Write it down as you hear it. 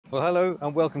Well, hello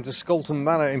and welcome to Scolton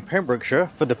Manor in Pembrokeshire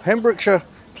for the Pembrokeshire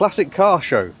Classic Car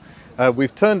Show.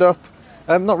 We've turned up,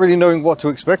 not really knowing what to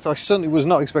expect. I certainly was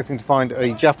not expecting to find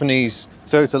a Japanese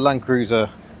Toyota Land Cruiser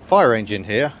fire engine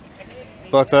here,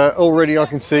 but already I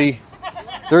can see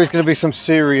there is going to be some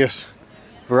serious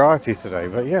variety today.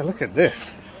 But yeah, look at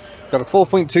this. Got a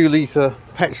 4.2 litre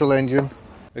petrol engine.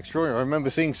 Extraordinary. I remember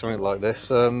seeing something like this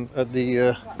at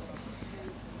the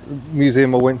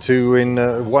museum I went to in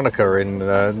Wanaka in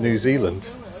New Zealand.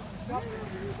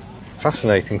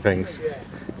 Fascinating things.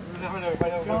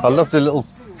 I love the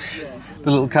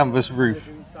little canvas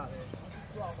roof.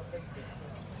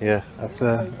 Yeah, that's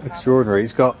extraordinary.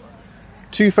 It's got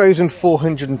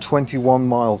 2,421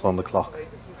 miles on the clock,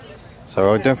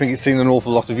 so I don't think it's seen an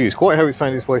awful lot of use. Quite how it's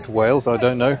found its way to Wales, I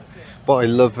don't know, but I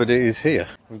love that it is here.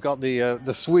 We've got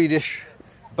the Swedish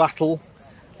battle,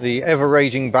 the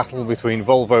ever-raging battle between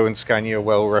Volvo and Scania,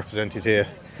 well represented here.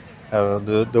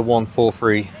 The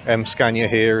 143M Scania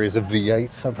here is a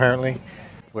V8 apparently,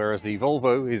 whereas the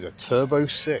Volvo is a Turbo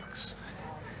 6.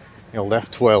 The old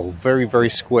F12, very, very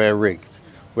square rigged,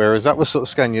 whereas that was sort of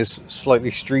Scania's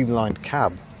slightly streamlined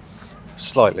cab,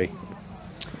 slightly.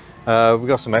 We've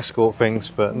got some Escort things,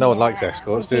 but no one likes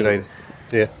Escorts, do they,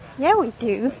 dear? Yeah, we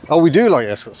do. Oh, we do like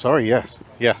Escorts, sorry, yes.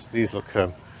 Yes, these look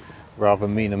rather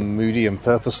mean and moody and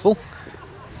purposeful.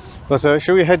 But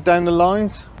shall we head down the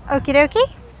lines? Okie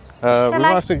dokie. We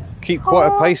might have to keep quite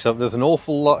a pace up. There's an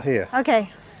awful lot here. Okay.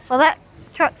 Well, that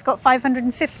truck's got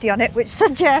 550 on it, which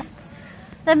suggests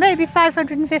there may be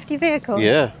 550 vehicles.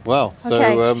 Yeah, well.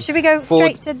 Okay. So, should we go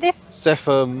straight to this?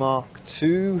 Zephyr Mark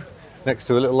II, next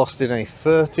to a little Austin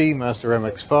A30, Mazda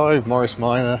MX-5, Morris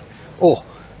Minor. Oh,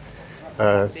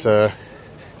 it's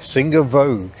Singer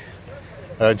Vogue.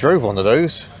 Drove one of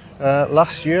those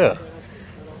last year.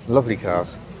 Lovely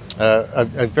cars.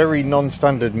 A very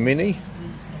non-standard Mini.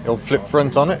 The old flip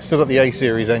front on it. Still got the A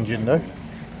series engine though.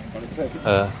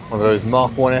 One of those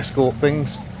Mark 1 Escort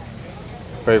things.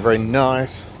 Very, very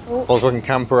nice. Oh. Volkswagen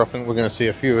Camper, I think we're going to see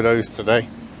a few of those today.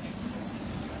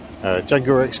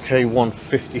 Jaguar XK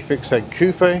 150 fixed head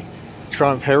coupe.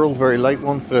 Triumph Herald, very late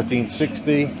one,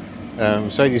 1360.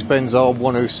 Mercedes-Benz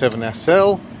R107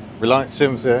 SL. Reliant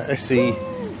Sims SE8,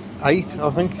 I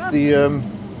think,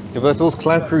 the Vertals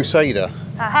Cloud Crusader,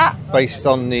 based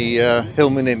on the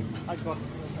Hillman Imp.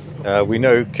 We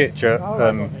know Kitcher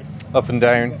up and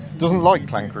down doesn't like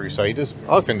Clan Crusaders.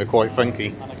 I think they're quite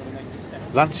funky.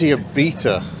 Lancia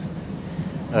Beta,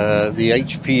 the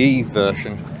HPE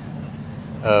version,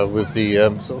 with the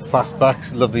sort of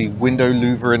fastbacks, lovely window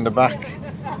louver in the back.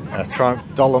 Triumph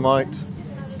Dolomite,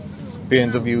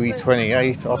 BMW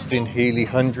E28, Austin Healey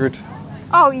 100.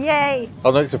 Oh, yay!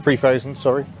 Oh no, it's a 3000,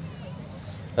 sorry.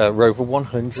 Rover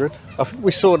 100. I think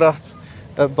we saw that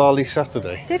at Barley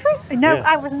Saturday. Did we? No, Yeah.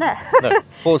 I wasn't there. No,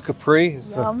 Ford Capri.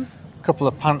 It's Yum. a couple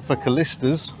of Panther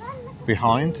Callistas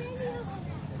behind.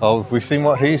 Oh, have we seen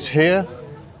what he's here?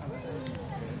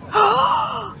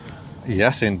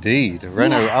 Yes, indeed. A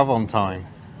Renault Aventime.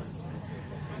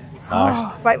 Nice.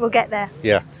 Oh, right, we'll get there.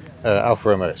 Yeah. Alfa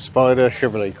Romeo Spider,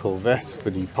 Chevrolet Corvette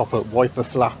with the pop-up wiper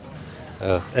flap.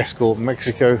 Escort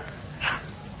Mexico.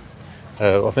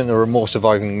 I think there are more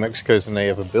surviving Mexicos than they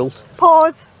ever built.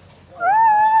 Pause.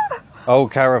 Oh,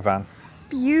 Caravan.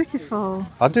 Beautiful.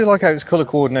 I do like how it's colour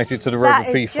coordinated to the That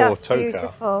Rover is P4 just tow car.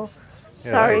 beautiful.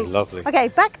 Yeah, Sorry. that is lovely. Okay,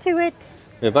 back to it.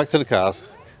 Yeah, back to the cars.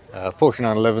 Porsche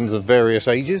 911s of various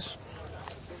ages.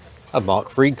 A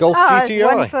Mark III Golf There's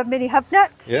GTI. one for Mini Hubnut.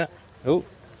 Yeah. Oh,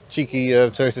 cheeky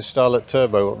Toyota Starlet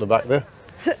Turbo up the back there.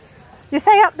 You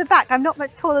say up the back, I'm not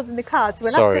much taller than the cars, so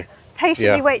we'll Sorry. have to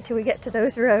patiently Yeah. wait till we get to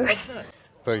those rows.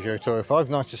 Peugeot 205,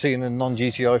 nice to see in a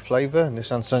non-GTI flavour.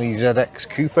 Nissan Sunny ZX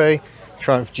Coupe.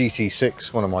 Triumph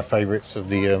GT6, one of my favourites of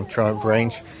the Triumph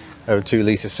range. 2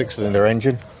 litre 6-cylinder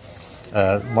engine.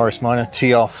 Morris Minor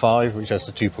TR5, which has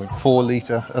the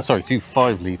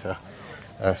 2.5 litre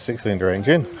 6-cylinder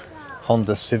engine.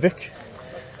 Honda Civic,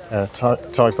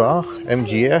 Type R,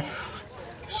 MGF,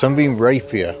 Sunbeam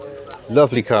Rapier.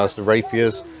 Lovely cars, the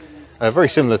Rapiers. Very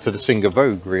similar to the Singer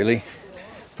Vogue really,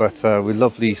 but with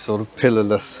lovely sort of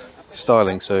pillarless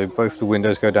styling. So both the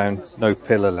windows go down, no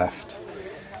pillar left.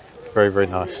 Very, very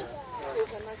nice.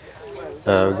 We've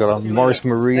got a Morris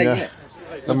Marina.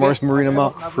 The Morris Marina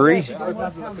Mark III,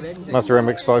 Mazda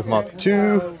MX-5 Mark II,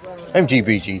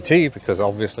 MGB GT, because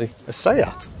obviously a Seat.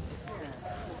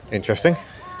 Interesting.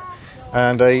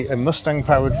 And a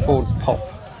Mustang-powered Ford Pop,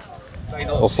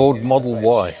 or Ford Model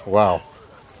Y. Wow,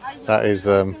 that is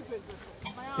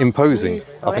imposing.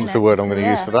 I think it's the word I'm going to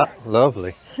use for that.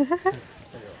 Lovely.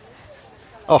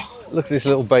 Oh, look at this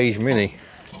little beige Mini.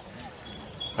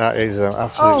 That is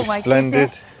absolutely splendid.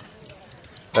 Goodness.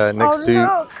 next to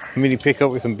look. mini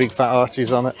pickup with some big fat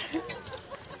arches on it.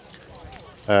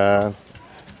 A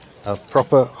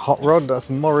proper hot rod, that's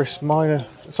a Morris Minor,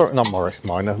 sorry, not Morris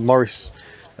Minor, Morris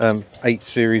 8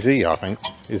 Series E, I think,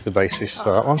 is the basis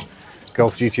for that one.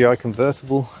 Golf GTI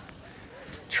convertible,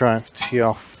 Triumph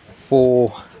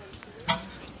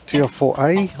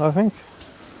TR4A, I think.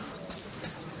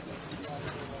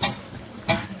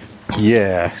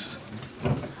 Yes.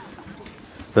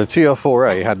 The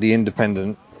TR4A had the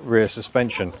independent rear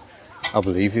suspension, I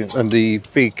believe, and the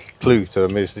big clue to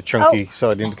them is the chunky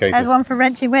side indicator. There's one for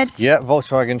wrenching wedge. Yeah,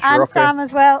 Volkswagen Scirocco. And Sam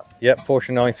as well. Yep, Porsche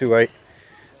 928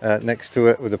 next to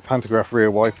it with a pantograph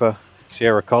rear wiper.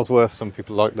 Sierra Cosworth, some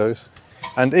people like those.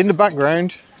 And in the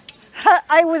background...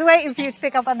 I was waiting for you to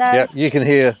pick up on those. Yep, you can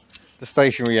hear the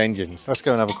stationary engines. Let's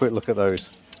go and have a quick look at those.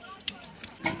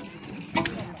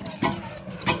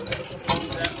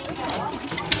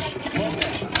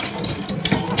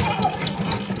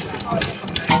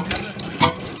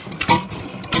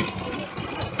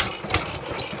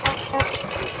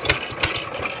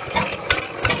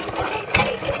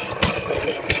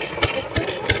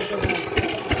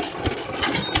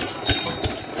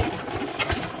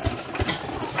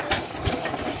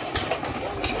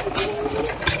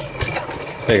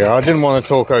 There you go. I didn't want to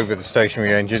talk over the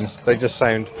stationary engines. They just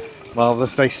sound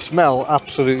marvellous. They smell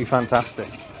absolutely fantastic.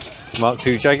 Mark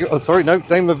II Jaguar. Oh, sorry, no,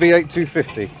 Daimler V8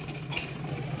 250.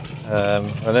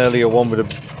 An earlier one with a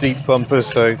deep bumper,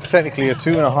 so technically a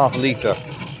 2.5 litre.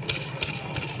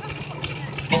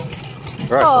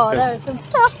 Right, oh, there's some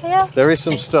stuff here. There is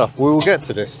some stuff. We will get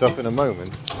to this stuff in a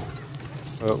moment.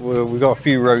 We've got a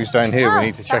few rows down here we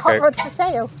need to check hot out. rod's for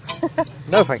sale.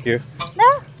 No, thank you.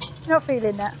 No, not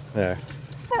feeling that. Yeah.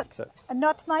 Look, and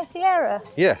not my Sierra.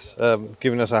 Yes,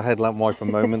 giving us a headlamp wiper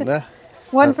moment there.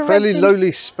 One for fairly wrenching,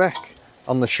 lowly spec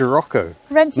on the Scirocco.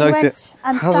 wrenching wedge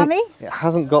and Sammy. It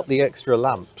hasn't got the extra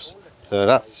lamps, so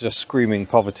that's just screaming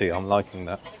poverty. I'm liking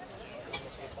that.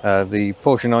 The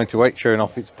Porsche 928 showing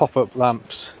off its pop-up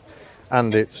lamps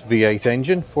and its V8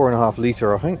 engine, 4.5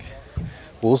 litre, I think.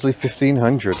 Wolseley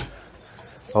 1500.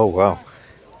 Oh wow.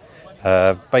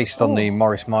 Based on the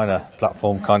Morris Minor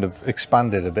platform, kind of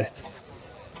expanded a bit.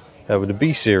 With a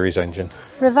B series engine.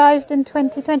 Revived in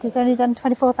 2020, it's only done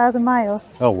 24,000 miles.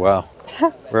 Oh wow.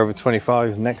 Rover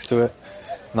 25 next to it.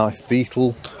 Nice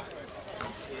Beetle.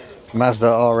 Mazda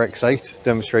RX-8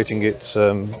 demonstrating its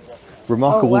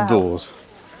remarkable doors.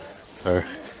 So,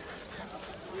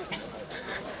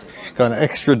 got an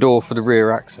extra door for the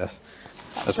rear access.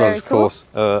 As well as, of course,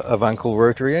 a Vauxhall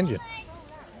rotary engine.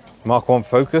 Mark 1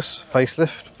 Focus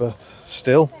facelift, but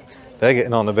still, they're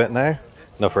getting on a bit now.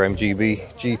 Another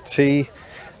MGB GT.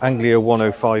 Anglia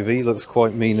 105E looks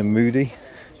quite mean and moody.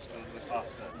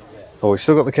 Oh, we've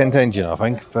still got the Kent engine, I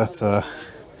think, but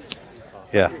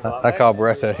yeah, that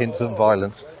carburettor hints at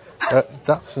violence.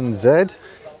 Datsun Z.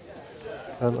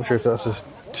 I'm not sure if that's a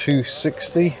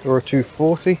 260 or a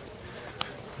 240.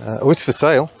 Oh, it's for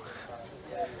sale.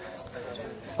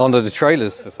 Under the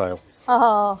trailer's for sale.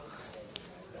 Oh.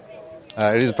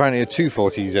 It is apparently a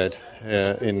 240Z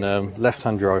in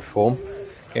left-hand drive form.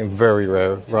 Getting very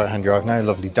rare right-hand drive now.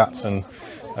 Lovely Datsun.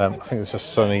 I think it's a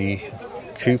Sunny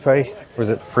Coupe, or is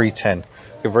it 310?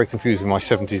 Get very confused with my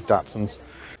 70s Datsuns.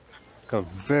 Got a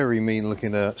very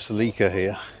mean-looking Celica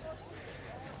here.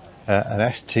 An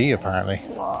ST apparently.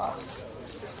 Wow.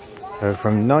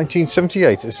 From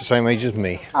 1978. It's the same age as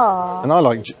me. Aww. And I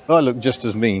look just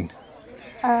as mean.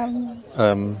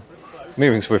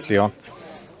 Moving swiftly on.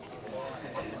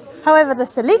 However, the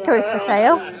Celica is for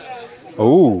sale.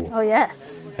 Oh. Oh yes.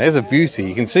 There's a beauty.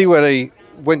 You can see where they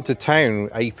went to town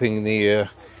aping the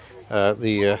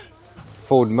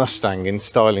Ford Mustang in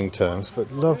styling terms,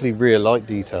 but lovely rear light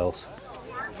details.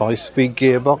 5-speed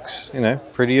gearbox, you know,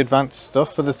 pretty advanced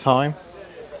stuff for the time.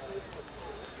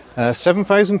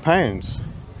 £7,000.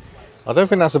 I don't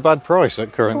think that's a bad price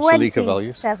at current Celica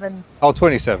values. 27. Oh,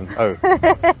 27. Oh.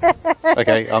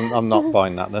 Okay, I'm not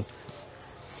buying that then.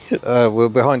 We're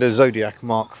behind a Zodiac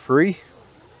Mark III.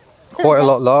 Quite a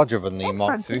lot larger than the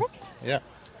Mark II. Yeah.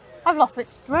 I've lost which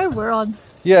row we're on.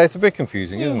 Yeah, it's a bit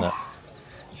confusing, isn't it?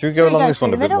 Should we go along this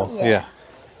one a bit more? Yeah.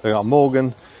 We got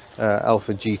Morgan,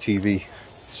 Alpha GTV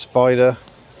Spider,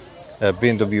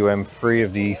 BMW M3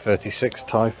 of the E36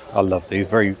 type. I love these,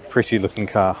 very pretty looking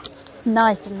car.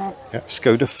 Nice, isn't it? Yeah,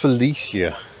 Skoda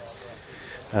Felicia.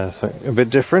 So a bit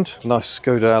different, nice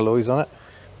Skoda alloys on it.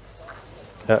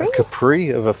 A Capri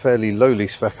of a fairly lowly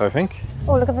spec, I think.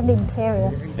 Oh, look at the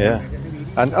interior. Yeah.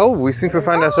 And oh, we seem to have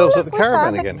found ourselves at the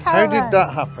Caravan again. How did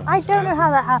that happen? I don't know how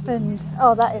that happened.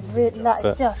 Oh, that is really,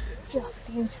 just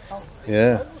beautiful.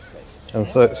 Yeah. And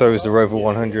so is the Rover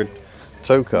 100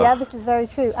 tow car. Yeah, this is very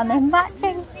true. And they're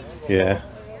matching. Yeah,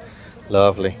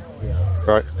 lovely.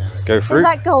 Right, go through. Is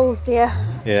that goals, dear?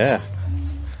 Yeah.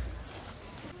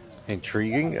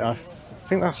 Intriguing. I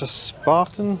think that's a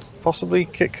Spartan, possibly,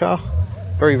 kit car.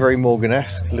 Very, very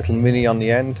Morgan-esque. Little Mini on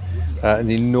the end. An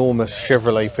enormous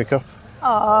Chevrolet pickup.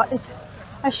 Oh, it's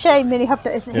a shame Mini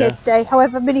Hubnut isn't here today.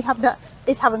 However, Mini Hubnut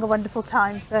is having a wonderful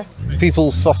time. So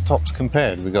People's soft tops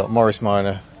compared. We've got Morris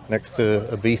Minor next to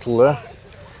a Beetle there.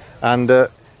 And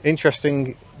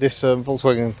interesting, this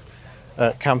Volkswagen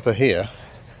camper here,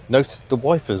 note the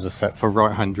wipers are set for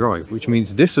right-hand drive, which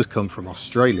means this has come from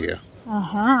Australia.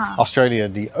 Australia,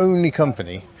 the only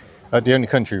country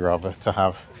rather, to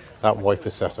have that wiper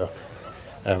setup.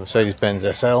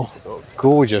 Mercedes-Benz SL,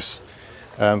 gorgeous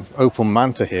open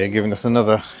Manta here, giving us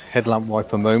another headlamp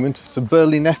wiper moment. It's a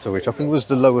Berlinetta, which I think was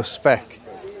the lowest spec.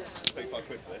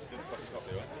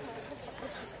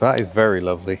 That is very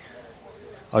lovely.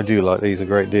 I do like these a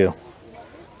great deal.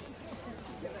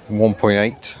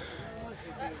 1.8,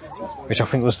 which I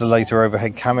think was the later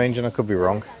overhead cam engine. I could be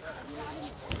wrong.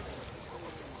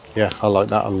 Yeah, I like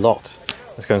that a lot.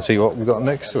 Let's go and see what we've got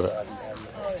next to it.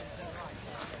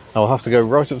 I'll have to go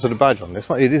right up to the badge on this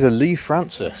one. It is a Lee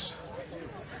Francis.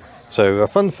 So a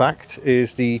fun fact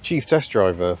is the chief test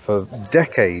driver for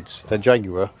decades at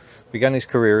Jaguar began his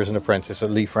career as an apprentice at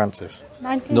Lee Francis.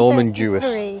 Norman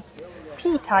Jewis.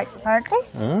 P-type apparently.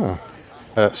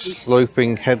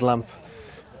 Sloping headlamp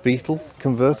Beetle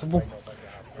convertible.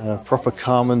 Proper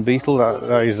Carmen Beetle.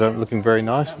 That is looking very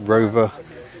nice. Rover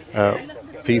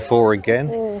P4 again.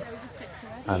 Oh.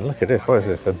 And look at this. What is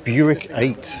this? A Buick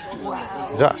 8. Wow.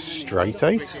 Is that a straight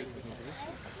 8? Let's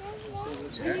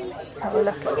have a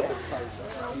look at this.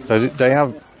 So they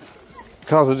have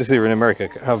cars of this era in America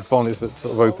have bonnets that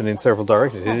sort of open in several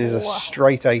directions. It is a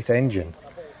straight 8 engine.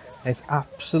 It's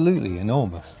absolutely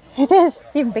enormous. It is.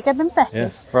 It's even bigger than Betty. Yeah.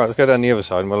 Right, let's go down the other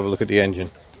side and we'll have a look at the engine.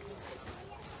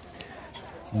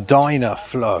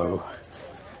 Dynaflow.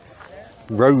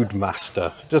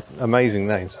 Roadmaster. Just amazing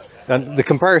names. And the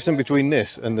comparison between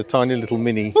this and the tiny little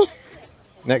Mini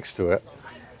next to it.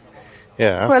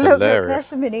 Yeah, that's hilarious. Look, there's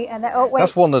the Mini. And oh, wait.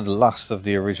 That's one of the last of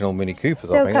the original Mini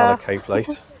Coopers, I think, on a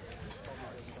K-plate.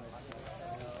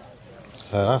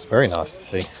 So that's very nice to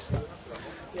see.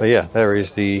 But yeah, there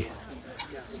is the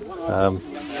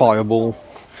Fireball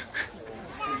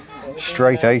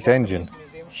straight 8 engine.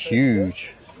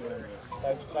 Huge.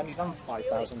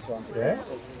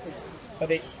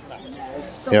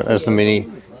 Yeah, there's the Mini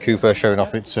Cooper showing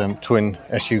off its twin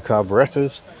SU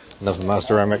carburetors. Another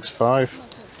Mazda MX-5.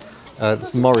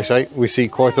 This Morris 8 we see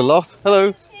quite a lot.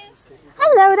 Hello.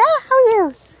 Hello there. How are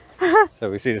you? So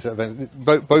we see this event.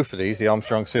 Both of these, the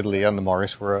Armstrong Siddeley and the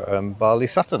Morris, were at Barley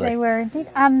Saturday. They were indeed,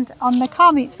 and on the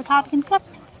car meets for Cardigan Club.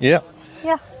 Yeah.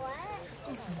 Yeah.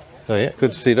 So yeah,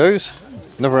 good to see those.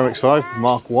 Another MX-5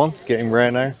 Mark 1, getting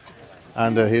rare now.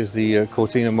 And here's the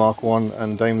Cortina Mark 1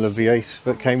 and Daimler V8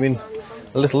 that came in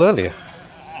a little earlier.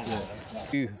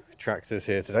 Few tractors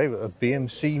here today, but a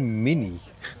BMC Mini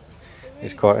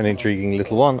is quite an intriguing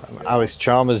little one. Alice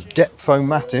Chalmers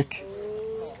Depth-O-Matic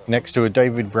next to a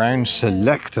David Brown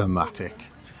Selector-Matic.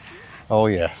 Oh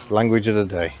yes, language of the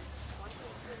day.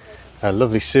 A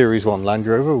lovely Series 1 Land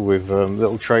Rover with a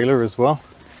little trailer as well.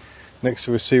 Next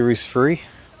to a Series 3.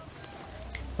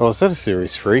 Well, I said a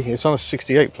Series 3. It's on a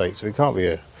 68 plate, so it can't be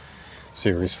a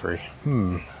Series 3.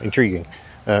 Intriguing.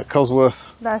 Cosworth.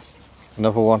 Nice.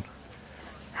 Another one.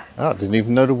 I didn't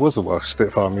even know there was a Welsh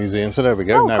Spitfire Museum, so there we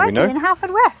go. Oh, now we know. In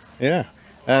Haverfordwest. Yeah.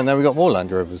 And now we got more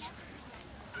Land Rovers.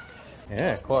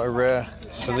 Yeah, quite a rare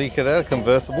Celica there,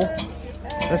 convertible.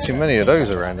 Don't see many of those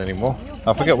around anymore.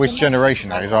 I forget which generation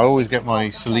that is. I always get my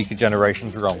Celica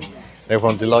generations wrong.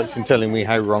 Everyone delights in telling me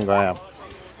how wrong I am.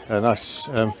 A nice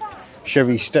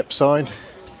Chevy stepside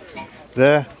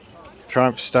there.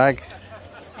 Triumph Stag,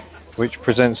 which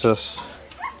presents us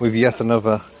with yet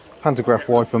another pantograph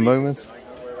wiper moment.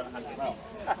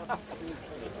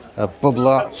 A bubble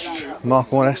arched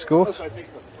Mark 1 Escort.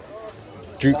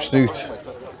 Droop Snoot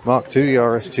Mark II, the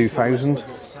RS2000.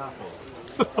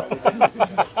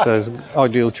 So there's an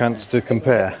ideal chance to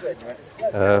compare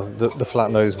the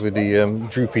flat nose with the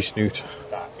droopy snoot.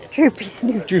 Droopy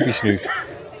snoot. Droopy snoot.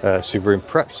 Subaru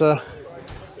Impreza.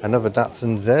 Another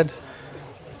Datsun Z.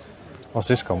 What's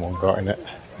this one got in it?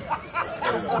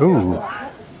 Ooh.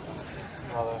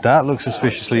 That looks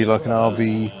suspiciously like an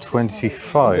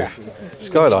RB25.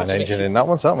 Skyline engine in that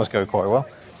one, so that must go quite well.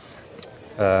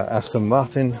 Aston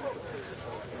Martin.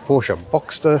 Porsche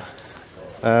Boxster.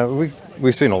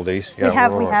 We've seen all these. Yeah,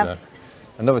 we have. There.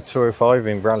 Another 205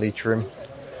 in rally trim.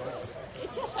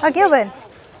 Oh, Gilburn.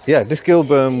 Yeah, this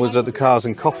Gilburn was at the Cars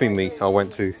and Coffee meet I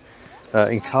went to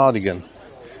in cardigan.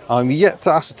 I'm yet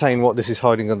to ascertain what this is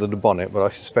hiding under the bonnet, but I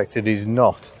suspect it is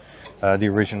not the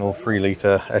original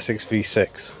 3-litre SX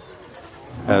V6.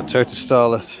 Toyota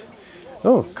Starlet.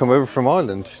 Oh, come over from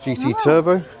Ireland. GT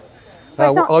Turbo.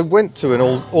 I went to an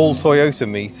all Toyota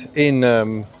meet in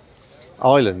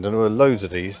Ireland, and there were loads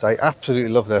of these. They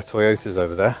absolutely love their Toyotas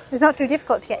over there. It's not too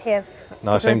difficult to get here.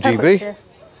 Nice MGB.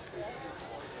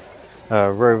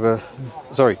 Rover,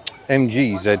 sorry,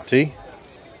 MG ZT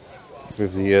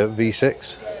with the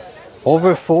V6.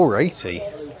 Volvo 480.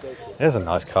 There's a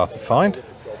nice car to find.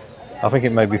 I think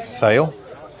it may be for sale.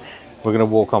 We're going to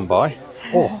walk on by.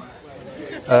 Oh,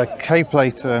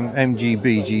 K-Plate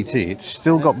MGB GT. It's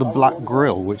still got the black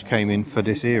grille which came in for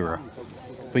this era.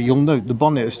 But you'll note the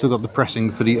bonnet has still got the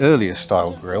pressing for the earlier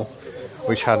style grille,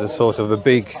 which had a sort of a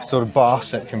big sort of bar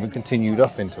section that continued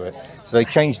up into it. So they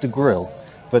changed the grille,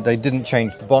 but they didn't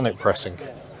change the bonnet pressing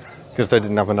because they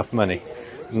didn't have enough money.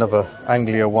 Another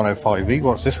Anglia 105E.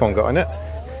 What's this one got in it?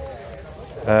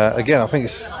 Again, I think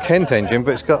it's Kent engine,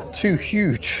 but it's got 2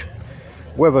 huge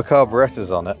Weber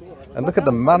carburetors on it. And look at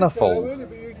the manifold.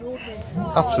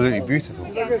 Absolutely beautiful.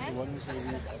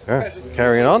 Yes,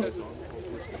 carrying on.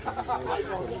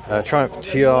 Triumph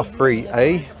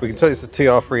TR3A. We can tell it's a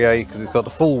TR3A because it's got the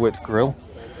full width grille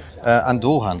and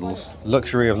door handles.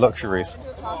 Luxury of luxuries.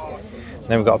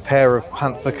 Then we've got a pair of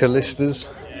Panther Callistas.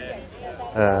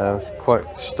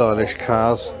 Quite stylish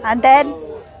cars. And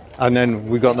then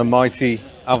we've got the mighty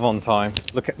Avantime.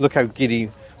 Look how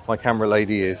giddy my camera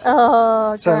lady is.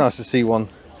 oh, So gosh. nice to see one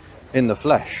in the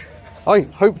flesh. I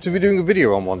hope to be doing a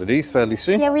video on one of these fairly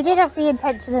soon. Yeah, we did have the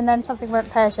intention, and then something went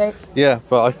pear-shaped. Yeah,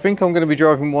 but I think I'm going to be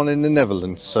driving one in the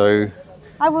Netherlands, so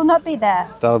I will not be there.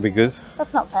 that'll be good.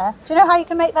 That's not fair. Do you know how you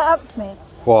can make that up to me?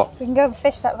 What? We can go and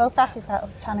fish that Velsatis out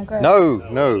of Tanner Grove. No,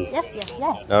 no, Yes, yes,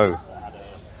 yes. no.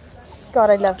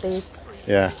 God, I love these.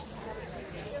 Yeah.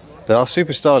 They are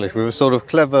super stylish with a sort of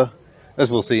clever, as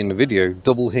we'll see in the video,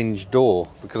 double hinge door,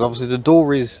 because obviously the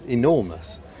door is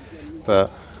enormous.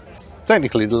 But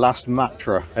technically the last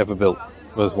Matra ever built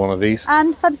was one of these.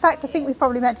 And fun fact, I think we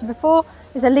probably mentioned before,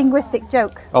 is a linguistic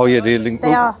joke. Oh yeah,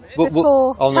 They are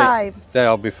before time. They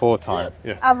are before time.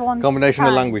 Yeah. Avon Combination of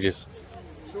time. languages.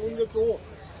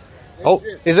 Oh,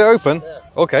 is it open?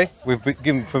 Okay, we've been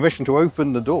given permission to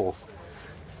open the door.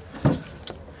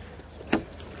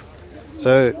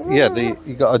 So yeah,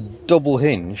 you got a double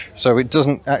hinge, so it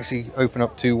doesn't actually open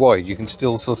up too wide. You can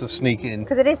still sort of sneak in.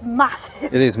 Because it is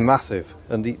massive. It is massive,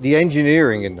 and the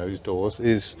engineering in those doors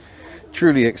is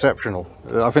truly exceptional.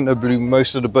 I think they blew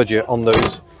most of the budget on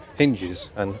those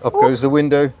hinges, and up goes the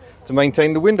window to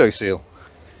maintain the window seal.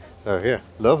 So yeah,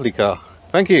 lovely car.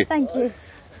 Thank you. Thank you.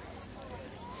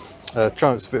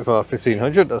 Triumph Spitfire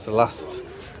 1500. That's the last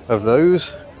of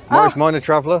those. Morris Minor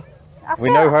Traveller.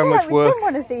 We know how much work.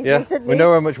 One of these Yeah, recently. we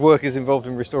know how much work is involved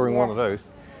in restoring one of those.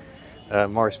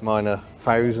 Morris Minor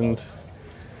 1000 with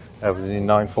the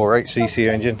 948cc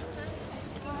engine.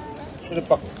 Should have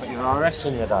put your RS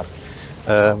in your dad.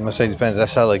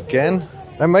 Mercedes-Benz SL again.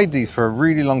 They made these for a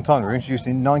really long time. They were introduced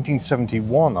in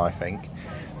 1971, I think.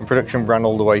 And production ran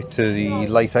all the way to the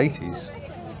late 80s.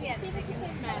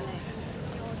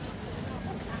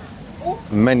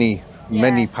 Many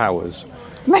powers.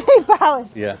 Many powers.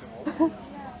 Yeah.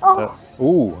 Oh,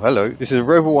 Oh, hello. This is a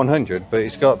Rover 100, but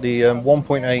it's got the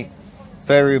 1.8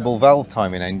 variable valve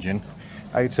timing engine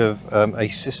out of a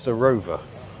sister Rover.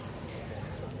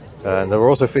 They were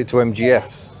also fitted to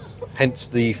MGFs, hence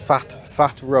the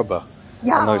fat rubber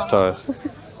on those tyres.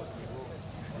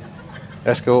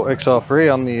 Escort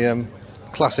XR3 on the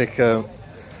classic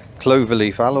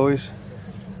cloverleaf alloys.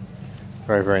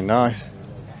 Very, very nice.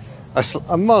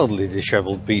 A mildly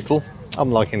dishevelled Beetle.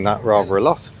 I'm liking that rather a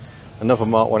lot. Another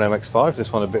Mark 1 MX-5,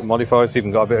 this one a bit modified. It's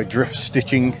even got a bit of drift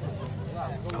stitching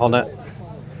on it.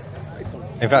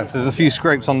 In fact, there's a few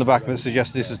scrapes on the back that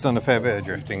suggest this has done a fair bit of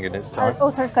drifting in its time.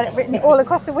 Also, it's got it written all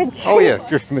across the windscreen. Oh yeah,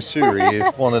 Drift Missouri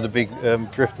is one of the big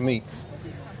drift meets.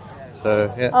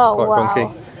 So yeah, Oh, quite wow.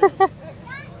 funky.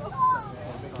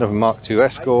 Another Mark II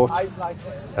Escort.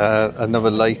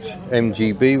 Another late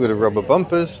MGB with the rubber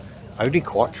bumpers. Audi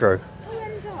Quattro.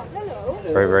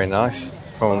 Very, very nice.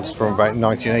 From about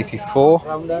 1984.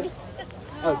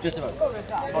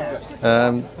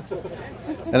 An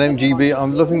MGB.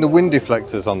 I'm loving the wind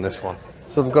deflectors on this one.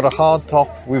 So they've got a hard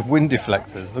top with wind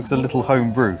deflectors. Looks a little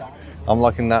homebrew. I'm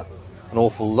liking that an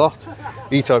awful lot.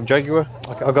 E-Type Jaguar.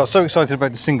 I got so excited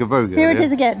about the Singer Vogue. Here it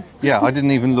is again. Yeah, I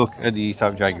didn't even look at the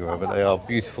E-Type Jaguar, but they are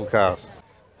beautiful cars.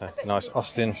 Nice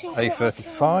Austin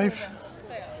A35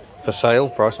 for sale,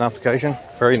 price and application.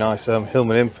 Very nice.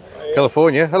 Hillman Imp,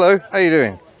 California. Hello, how you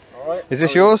doing? All right. Is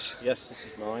this yours? Yes, this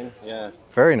is mine. Yeah.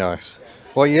 Very nice.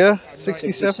 What year?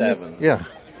 67? 67. Yeah.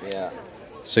 Yeah.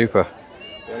 Super.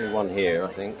 The only one here,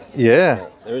 I think. Yeah.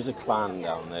 There is a clan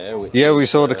down there. Which Yeah, we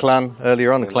is, saw the Clan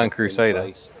earlier on, the Clan in Crusader.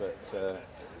 place, but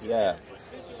yeah.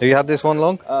 Have you had this one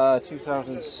long?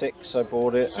 2006 I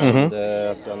bought it, and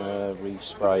I've done a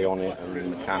respray on it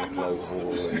and mechanical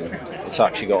overhaul. And it's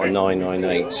actually got a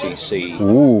 998cc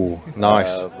Ooh,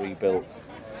 nice. rebuilt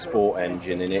sport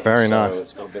engine in it. Very so nice.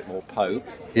 It's got a bit more poke.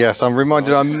 Yes, I'm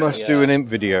reminded I must do an imp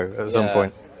video at some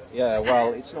point. Yeah,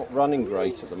 well, it's not running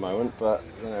great at the moment, but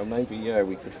you know, maybe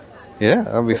we could. Yeah,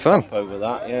 that'd be fun. Jump over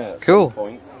that, at Cool. some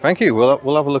point. Thank you.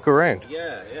 We'll have a look around.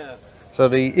 Yeah. So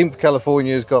the Imp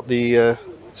California's got the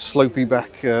slopey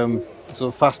back,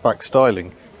 sort of fastback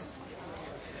styling,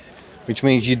 which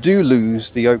means you do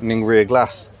lose the opening rear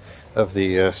glass of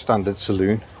the standard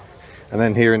saloon. And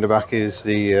then here in the back is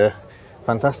the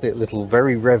fantastic little,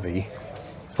 very revvy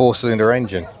 4-cylinder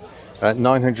engine at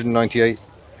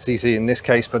 998cc in this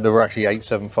case, but there were actually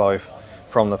 875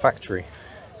 from the factory.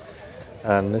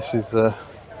 And this is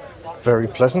very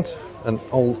pleasant. An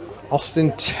old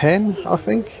Austin 10, I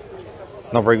think.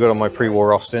 Not very good on my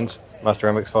pre-war Austins. Master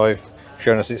MX-5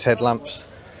 showing us its headlamps.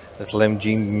 Little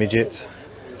MG midget.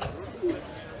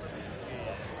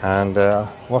 And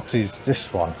what is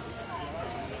this one?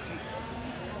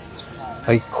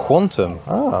 A Quantum.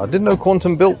 Ah, I didn't know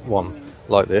Quantum built one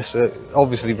like this.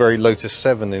 Obviously very Lotus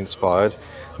 7 inspired.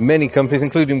 Many companies,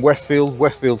 including Westfield.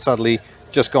 Westfield sadly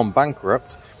just gone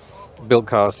bankrupt. Built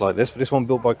cars like this, but this one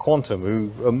built by Quantum,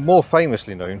 who are more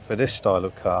famously known for this style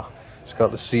of car. It's got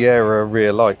the Sierra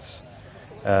rear lights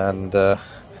and I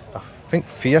think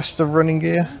Fiesta running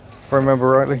gear, if I remember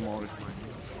rightly.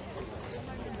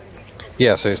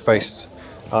 Yeah, so it's based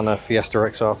on a Fiesta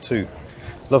XR2.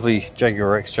 Lovely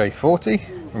Jaguar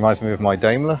XJ40, reminds me of my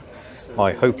Daimler,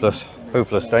 my hopeless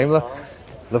Daimler.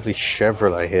 Lovely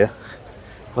Chevrolet here.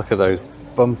 Look at those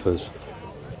bumpers.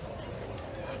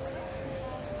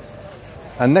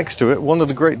 And next to it, one of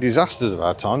the great disasters of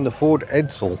our time, the Ford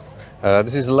Edsel.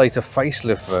 This is a later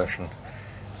facelift version,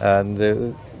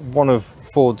 and one of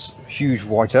Ford's huge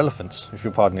white elephants, if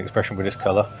you'll pardon the expression with this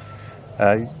colour,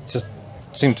 just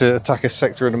seemed to attack a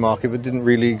sector of the market that didn't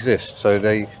really exist, so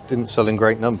they didn't sell in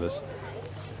great numbers.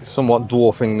 It's somewhat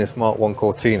dwarfing this Mark 1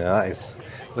 Cortina. That is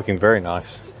looking very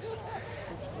nice.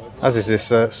 As is this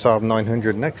Saab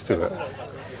 900 next to it.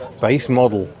 Base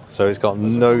model, so it's got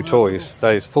no toys.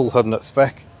 That is full Hubnut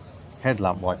spec.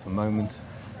 Headlamp wiper moment.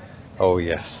 Oh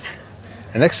yes.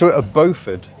 And next to it a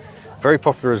Beaufort, very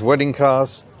popular as wedding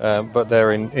cars, but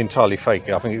they're entirely fake.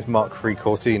 I think it's Mark III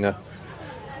Cortina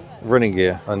running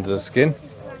gear under the skin.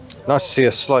 Nice to see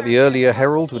a slightly earlier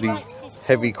Herald with the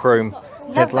heavy chrome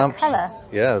headlamps. Colour.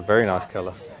 Yeah, very nice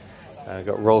colour.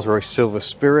 Got Rolls-Royce Silver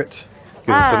Spirit.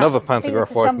 Gives us another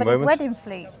pantograph wiper moment. Wedding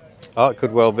fleet. Oh, it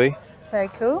could well be. Very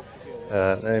cool.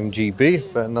 MGB,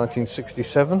 about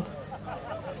 1967.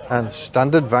 And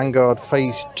standard Vanguard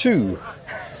Phase 2.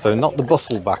 So not the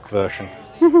Bustleback version.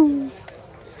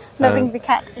 Loving the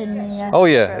cat in the... Oh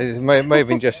yeah, it may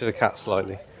have ingested a cat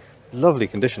slightly. Lovely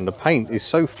condition. The paint is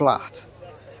so flat.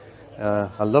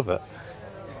 I love it.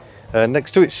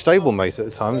 Next to its stablemate at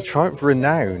the time, the Triumph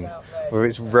Renown, with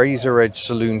its razor edge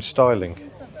saloon styling.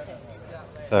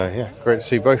 So yeah, great to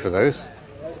see both of those.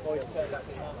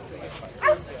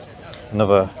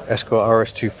 Another Escort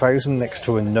RS2000 next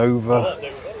to a Nova,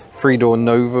 3-door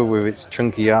Nova with its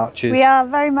chunky arches. We are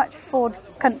very much Ford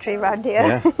country around here.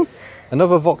 Yeah.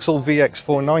 Another Vauxhall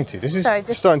VX490. This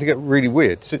is starting to get really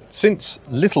weird. Since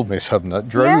Little Miss Hubnut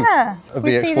drove a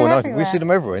VX490, we see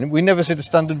them everywhere. We never see the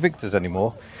standard Victors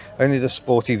anymore, only the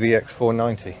sporty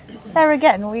VX490. There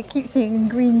again, we keep seeing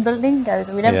green Berlingos,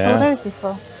 and we never saw those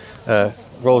before.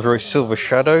 Rolls-Royce Silver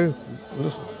Shadow,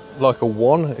 looks like a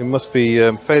 1. It must be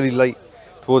fairly late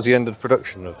towards the end of the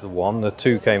production of the 1. The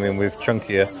 2 came in with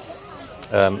chunkier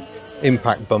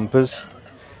impact bumpers.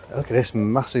 Look at this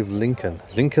massive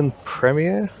Lincoln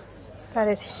Premier. That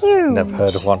is huge. Never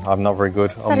heard of one. I'm not very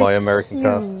good on my American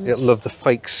cars. I love the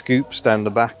fake scoops down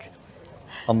the back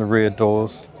on the rear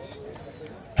doors.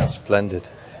 Splendid.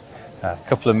 A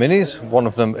couple of Minis, one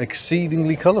of them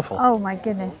exceedingly colourful. Oh my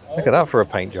goodness. Look at that for a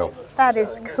paint job. That is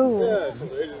cool.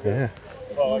 Yeah.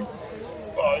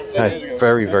 That's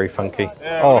very, very funky.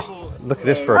 Oh, look at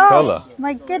this for a colour.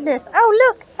 My goodness. Oh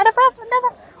look, and above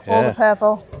another. All the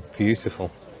purple.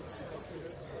 Beautiful.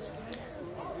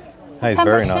 That is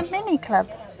very nice. Mini Club.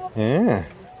 Yeah.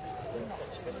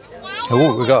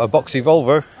 Oh, we've got a boxy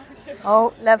Volvo.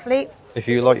 Oh, lovely. If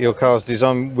you like your car's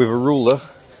design with a ruler,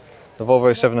 the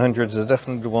Volvo 700s are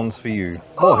definitely the ones for you.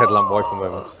 More headlamp wiper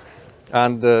moments.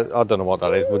 And I don't know what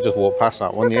that is. We'll just walk past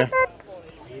that one, yeah.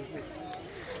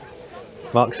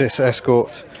 Mark 6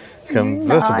 Escort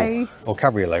convertible, Nice. or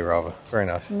cabriolet rather. Very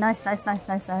nice. Nice.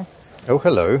 Oh,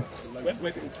 hello.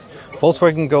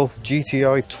 Volkswagen Golf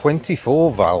GTI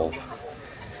 24 valve.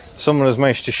 Someone has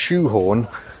managed to shoehorn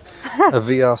a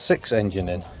VR6 engine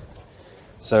in.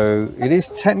 So it is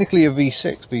technically a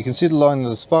V6, but you can see the line of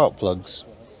the spark plugs.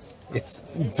 It's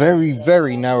very,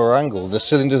 very narrow angle. The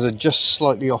cylinders are just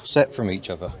slightly offset from each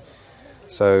other.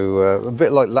 So a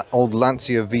bit like old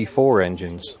Lancia V4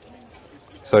 engines.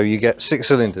 So you get 6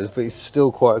 cylinders, but it's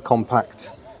still quite a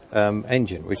compact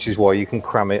engine, which is why you can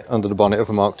cram it under the bonnet of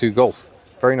a Mark II Golf.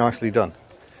 Very nicely done.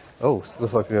 Oh,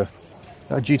 looks like a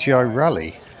GTI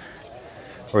Rally.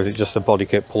 Or is it just a body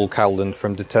kit Paul Cowland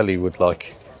from the telly would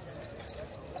like?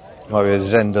 Might be a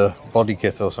Zender body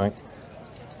kit or something.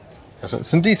 There's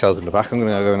some details in the back. I'm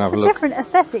going to go and have a look. Different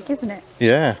aesthetic, isn't it?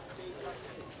 Yeah.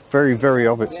 Very, very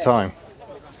of its time.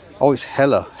 Oh, it's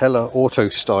Hella auto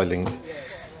styling.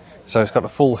 So it's got a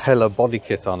full Hella body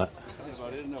kit on it.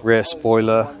 Rear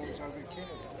spoiler.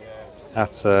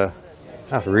 That's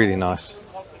really nice.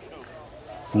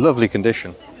 Lovely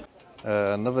condition.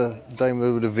 Another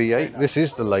Daimler with a V8. This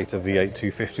is the later V8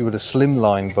 250 with a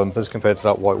slimline bumpers compared to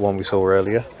that white one we saw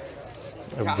earlier.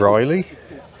 A Riley.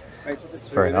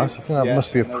 Very nice. I think that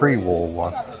must be a pre-war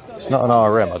one. It's not an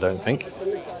RM, I don't think.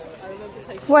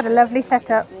 What a lovely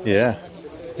setup. Yeah.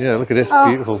 Yeah, look at this. Oh,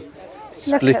 beautiful. Look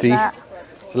at Splitty. that.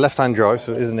 It's a left-hand drive,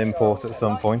 so it is an import at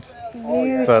some point.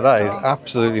 Beautiful. But that is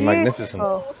absolutely magnificent.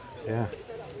 Beautiful. Yeah.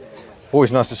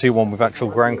 Always nice to see one with actual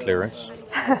ground clearance.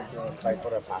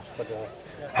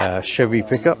 Chevy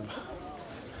pickup.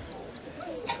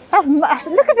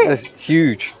 Look at this. It's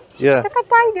huge. Yeah. Look how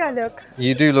tiny I look.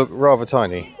 You do look rather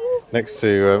tiny next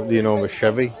to the enormous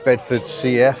Chevy. Bedford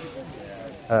CF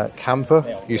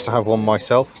camper. Used to have one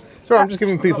myself. So I'm just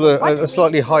giving people a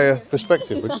slightly higher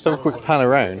perspective. We'll just have a quick pan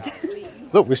around.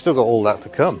 Look, we've still got all that to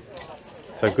come.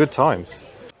 So good times.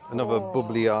 Another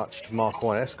bubbly arched Mark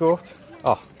 1 Escort.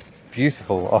 Oh,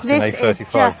 beautiful Austin This A35 is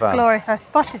just van. glorious. I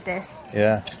spotted this.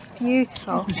 Yeah.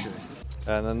 Beautiful.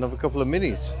 And another couple of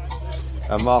minis.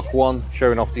 A Mark 1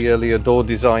 showing off the earlier door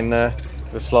design there,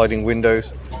 the sliding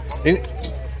windows.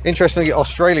 Interestingly,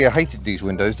 Australia hated these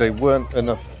windows. They weren't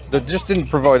enough, they just didn't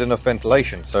provide enough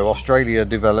ventilation. So Australia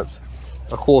developed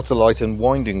a quarter light and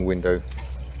winding window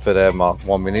for their Mark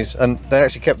 1 minis, and they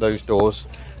actually kept those doors.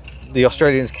 The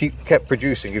Australians kept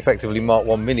producing effectively Mark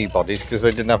 1 mini bodies because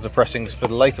they didn't have the pressings for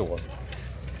the later ones.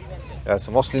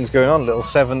 Some Austins going on, little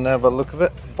 7 there by the look of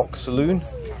it, box saloon.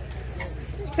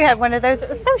 We had one of those at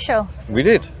the social. We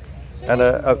did, and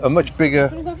a much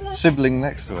bigger sibling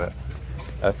next to it,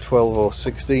 a 12 or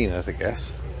 16 as I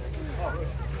guess.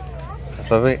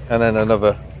 That's lovely. And then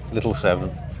another little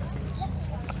 7.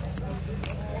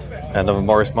 Another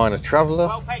Morris Minor Traveller.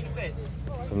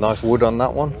 Some nice wood on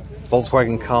that one.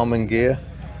 Volkswagen Carmen gear.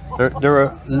 There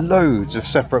are loads of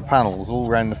separate panels all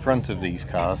around the front of these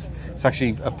cars. It's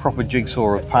actually a proper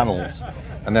jigsaw of panels,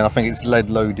 and then I think it's lead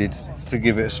loaded to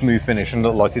give it a smooth finish and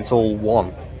look like it's all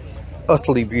one.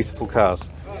 Utterly beautiful cars.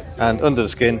 And under the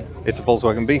skin, it's a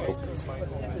Volkswagen Beetle.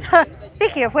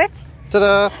 Speaking of which.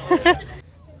 Ta-da!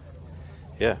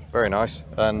 Yeah, very nice.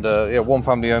 And yeah, one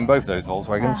family owned both those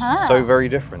Volkswagens. So very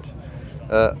different.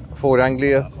 Ford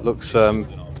Anglia looks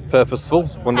purposeful.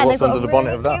 Wonder what's under the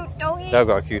bonnet of that. They've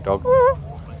got a cute dog.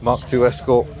 Mark II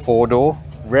Escort 4-door.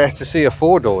 Rare to see a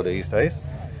 4-door these days.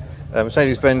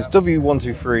 Mercedes-Benz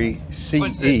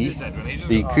W123CE,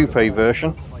 the coupe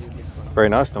version. Very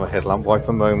nice. Another headlamp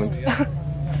wiper moment.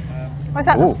 Was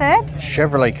that the third?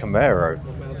 Chevrolet Camaro.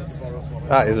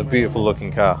 That is a beautiful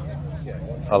looking car.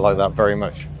 I like that very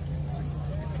much.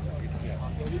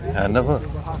 Another.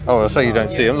 Oh, I say you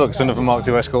don't see them. Look, it's another Mark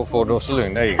II Escort 4-door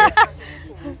saloon. There you go.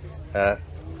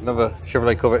 Another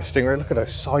Chevrolet Corvette Stingray. Look at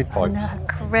those side pipes. No,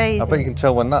 crazy. I bet you can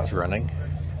tell when that's running.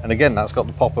 And again, that's got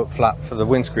the pop-up flap for the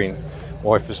windscreen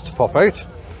wipers to pop out.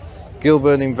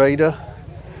 Gilburn Invader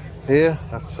here.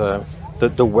 That's the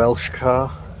Welsh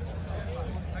car.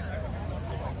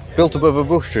 Built above a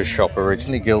butcher's shop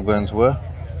originally, Gilburn's were.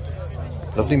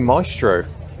 Lovely Maestro.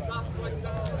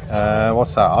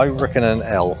 What's that? I reckon an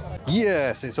L.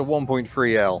 Yes, it's a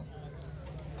 1.3L. So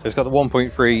it's got the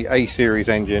 1.3 A-series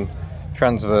engine,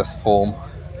 transverse form.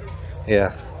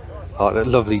 Yeah, oh, the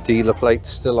lovely dealer plates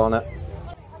still on it.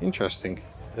 Interesting.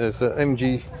 There's an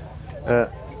MG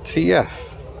TF.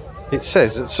 It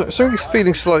says something's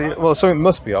feeling slightly, well, something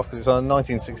must be off because it's on a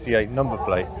 1968 number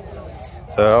plate.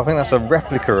 So I think that's a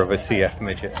replica of a TF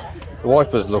midget. The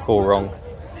wipers look all wrong,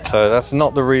 so that's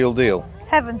not the real deal.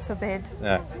 Heavens forbid.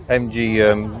 Yeah,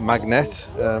 MG Magnet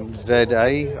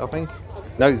ZA, I think.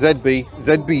 No, ZB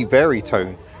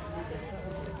Veritone.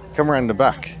 Come around the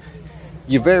back.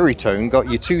 Your Veritone got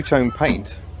your two-tone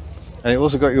paint, and it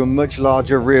also got you a much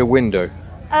larger rear window.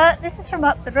 This is from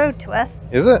up the road to us.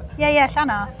 Is it? Yeah,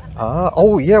 Shanna. Ah,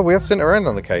 oh yeah, we have seen it around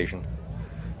on occasion.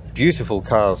 Beautiful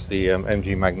cars, the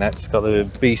MG Magnets. Got the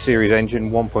B series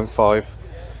engine, 1.5.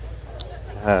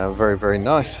 Very, very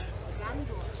nice.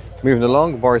 Moving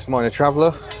along, Morris Minor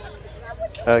Traveller,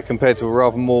 compared to a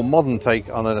rather more modern take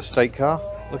on an estate car.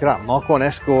 Look at that, Mark 1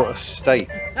 Escort Estate.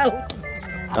 Oh.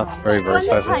 That's very, very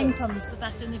pleasant.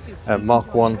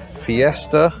 Mark 1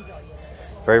 Fiesta.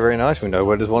 Very, very nice. We know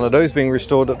where there's one of those being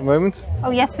restored at the moment.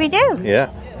 Oh, yes, we do.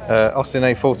 Yeah. Austin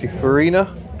A40 Farina.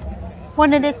 One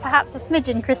that is perhaps a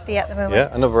smidgen crispy at the moment. Yeah,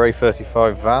 another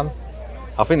A35 van.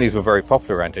 I think these were very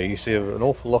popular around here. You see an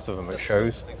awful lot of them at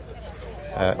shows.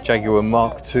 Jaguar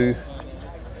Mark II.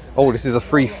 Oh, this is a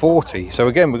 340. So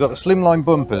again, we've got the slimline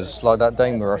bumpers like that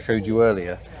Daimler I showed you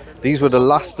earlier. These were the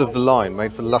last of the line,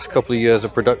 made for the last couple of years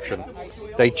of production.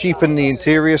 They cheapened the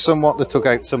interior somewhat. They took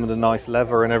out some of the nice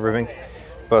leather and everything.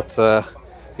 But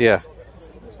yeah,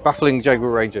 baffling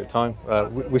Jaguar range at the time.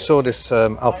 We saw this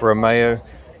Alfa Romeo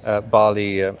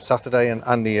Bali Saturday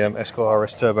and the Escort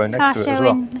RS Turbo next to it as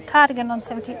well. In Cardigan on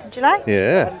 17th of July.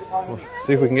 Yeah, we'll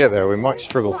see if we can get there. We might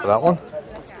struggle for that one.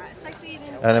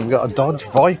 And then we've got a Dodge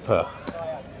Viper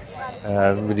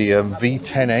with the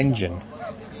V10 engine.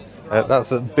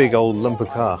 That's a big old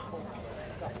lumper car.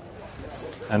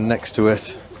 And next to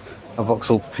it, a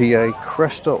Vauxhall PA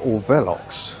Cresta or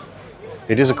Velox.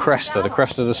 It is a Cresta. The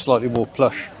Cresta is a slightly more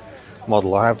plush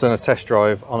model. I have done a test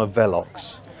drive on a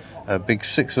Velox. A big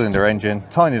 6-cylinder engine,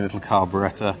 tiny little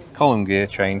carburettor, column gear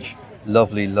change.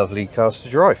 Lovely, lovely cars to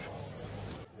drive.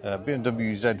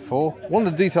 BMW Z4. One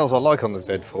of the details I like on the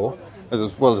Z4,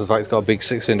 as well as the fact it's got a big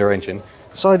 6-cylinder engine,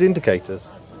 side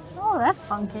indicators. Oh, they're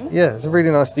funky. Yeah, it's a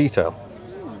really nice detail.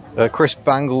 Chris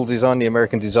Bangle designed, the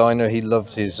American designer. He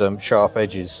loved his sharp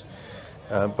edges,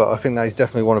 but I think that is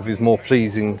definitely one of his more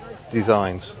pleasing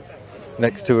designs.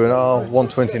 Next to an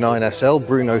R129 SL,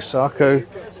 Bruno Sacco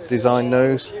design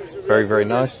nose. Very, very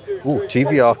nice. Ooh,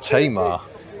 TVR Tamar.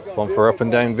 One for up and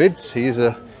down vids. He is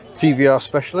a TVR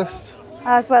specialist.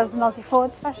 As well as an Aussie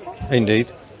Ford specialist. Indeed.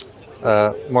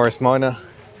 Morris Minor.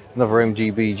 Another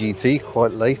MGB GT,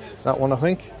 quite late, that one I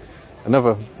think.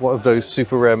 Another one of those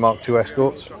super rare Mark II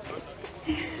Escorts.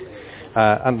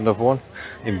 And another one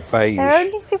in beige. They're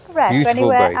only super rare Beautiful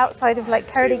anywhere beige. outside of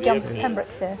like Cardigan,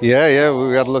 Pembrokeshire. Yeah,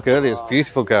 we had a look earlier. It's a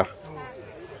beautiful car.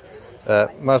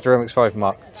 Mazda MX-5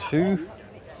 Mark II.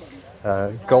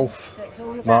 Golf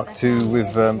Mark II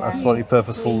with a slightly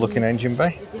purposeful looking engine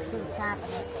bay.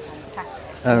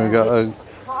 And we've got a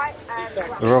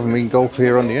rather mean Golf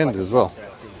here on the end as well.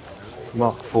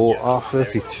 Mark IV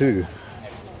R32.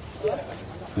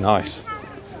 Nice.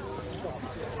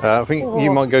 I think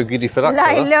you might go giddy for that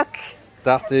colour. Lilac.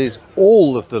 That is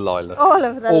all of the lilac. All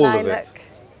of the all lilac. Of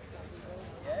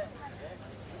it.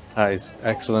 That is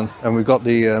excellent. And we've got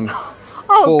the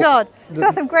oh God, it's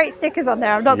got some great stickers on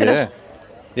there. I'm not gonna.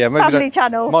 Yeah, maybe family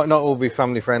channel. Might not all be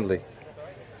family friendly.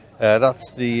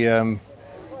 That's the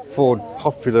Ford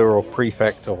Popular or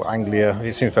Prefect or Anglia.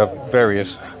 It seems to have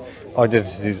various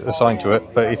identities assigned to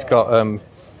it, but it's got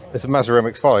it's a Mazda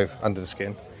MX-5 under the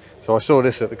skin. So I saw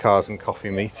this at the Cars and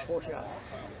Coffee meet.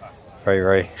 Very,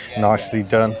 very nicely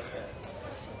done.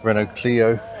 Renault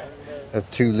Clio, a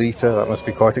 2-litre. That must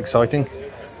be quite exciting.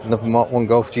 Another Mark 1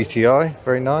 Golf GTI,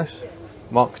 very nice.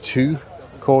 Mark II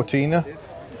Cortina,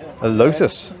 a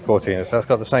Lotus Cortina. So that's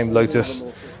got the same Lotus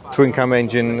twin cam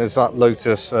engine as that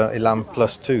Lotus Elan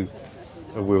Plus 2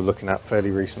 that we were looking at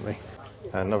fairly recently.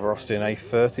 Another Austin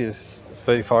A30, is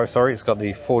 35, sorry. It's got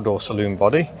the 4-door saloon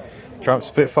body. Triumph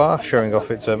Spitfire showing off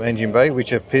its engine bay,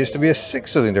 which appears to be a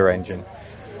 6-cylinder engine.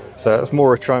 So it's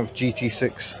more a Triumph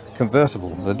GT6 convertible.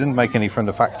 They didn't make any from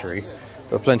the factory,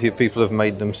 but plenty of people have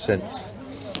made them since.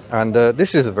 And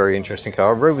this is a very interesting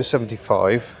car, Rover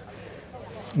 75,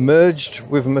 merged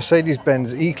with a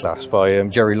Mercedes-Benz E-Class by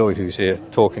Jerry Lloyd, who's here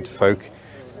talking to folk.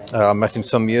 I met him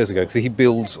some years ago because he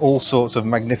builds all sorts of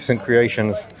magnificent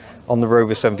creations on the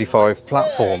Rover 75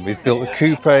 platform. He's built a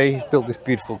coupe, he's built this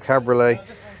beautiful cabriolet,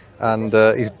 and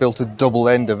he's built a double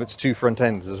end of its 2 front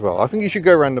ends as well. I think you should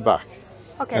go around the back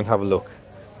and have a look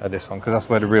at this one, because that's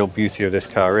where the real beauty of this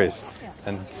car is.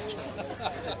 And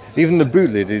even the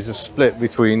boot lid is a split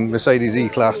between Mercedes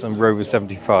E-Class and Rover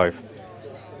 75.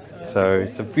 So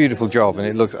it's a beautiful job and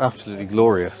it looks absolutely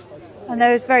glorious. And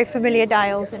those very familiar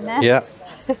dials in there. Yeah,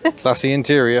 classy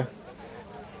interior.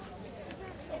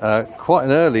 Quite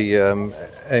an early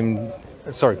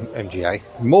MGA.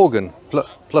 Morgan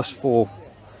plus 4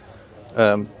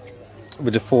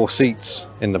 with the 4 seats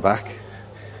in the back.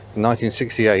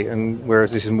 1968, and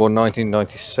whereas this is more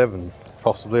 1997,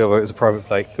 possibly, although it was a private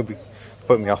plate, could be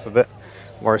putting me off a bit.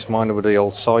 Morris Minor with the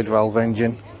old side valve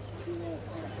engine.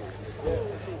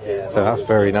 So that's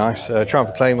very nice. Triumph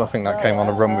Acclaim, I think that came on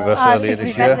a run with us earlier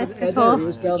this year.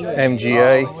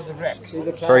 MGA,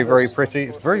 very, very pretty.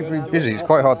 It's very, very busy. It's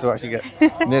quite hard to actually get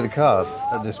near the cars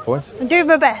at this point. I'm doing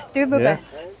my best, best.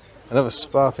 Another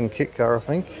Spartan kit car, I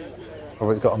think.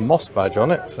 Although it's got a Moss badge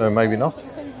on it, so maybe not.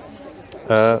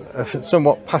 A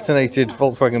somewhat patinated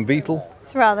Volkswagen Beetle.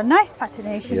 It's rather nice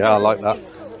patination. Yeah, I like that.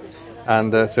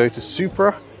 And Toyota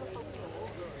Supra.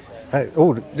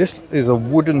 Oh, this is a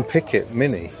Wooden Picket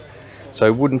Mini.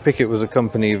 So Wooden Picket was a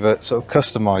company that sort of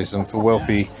customised them for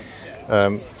wealthy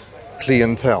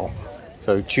clientele.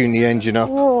 So tune the engine up,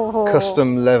 Whoa.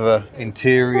 custom leather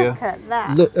interior. Look at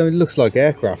that. Look, it looks like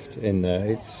aircraft in there.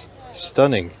 It's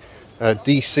stunning.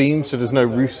 De-seamed, so there's no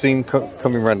roof seam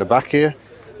coming around the back here.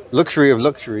 Luxury of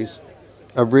luxuries,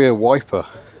 a rear wiper.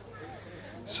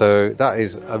 So that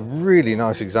is a really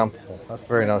nice example. That's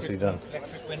very nicely done.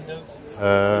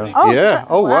 Yeah.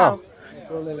 Oh wow.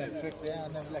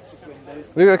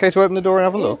 Are you okay to open the door and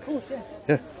have a look?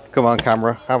 Yeah. Come on,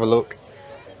 camera. Have a look.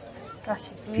 Gosh,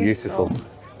 it's Beautiful.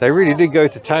 They really did go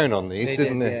to town on these,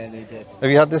 didn't they? Yeah, they did. Have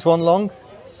you had this one long?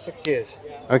 6 years.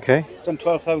 Okay. Done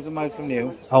 12,000 miles from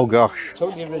new. Oh gosh.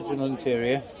 Totally original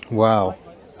interior. Wow.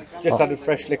 Just had a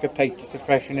fresh lick of paint just to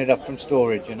freshen it up from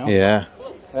storage, you know? Yeah.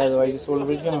 Otherwise, it's all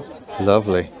original.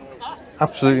 Lovely.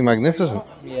 Absolutely magnificent.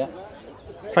 Yeah.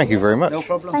 Thank you very much. No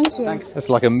problem. Thank you. Thanks. It's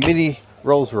like a mini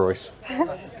Rolls Royce.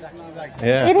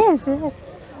 Yeah. It is, it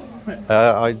is.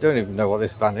 I don't even know what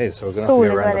this van is, so we're going to have to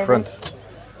go around the front.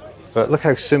 But look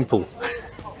how simple.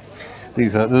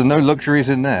 There's no luxuries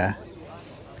in there.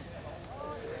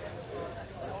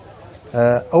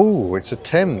 Oh, it's a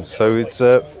Thames. So it's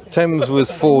Thames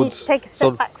was Ford's Take a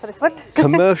step back for this one.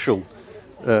 commercial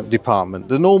department.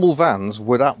 The normal vans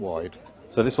were that wide.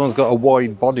 So this one's got a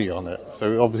wide body on it.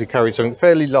 So it obviously carried something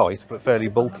fairly light, but fairly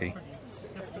bulky.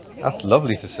 That's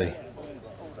lovely to see.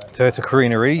 Toyota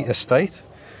Carina E estate.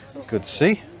 Good to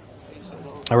see.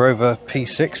 A Rover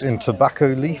P6 in tobacco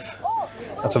leaf.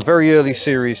 That's a very early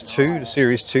Series 2. The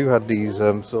Series 2 had these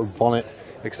sort of bonnet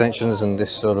extensions and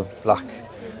this sort of black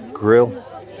grille.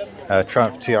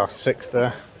 Triumph TR6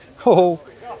 there. Oh,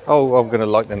 I'm going to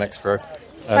like the next row.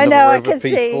 I know, I Rover can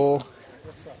P4.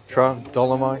 Triumph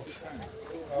Dolomite.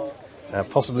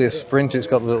 Possibly a Sprint. It's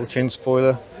got the little chin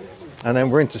spoiler. And then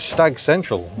we're into Stag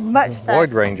Central. Much Stag.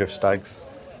 Wide range of Stags.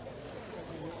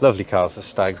 Lovely cars, the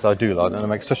Stags. I do like them. They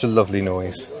make such a lovely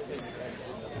noise.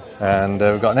 And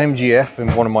we've got an MGF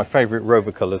in one of my favourite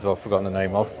Rover colours I've forgotten the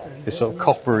name of. This sort of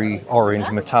coppery orange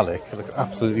metallic. They look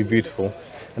absolutely beautiful.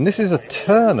 And this is a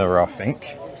Turner, I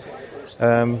think.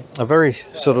 A very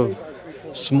sort of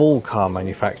small car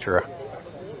manufacturer.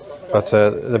 But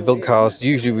they built cars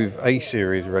usually with A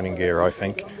series running gear, I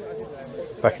think.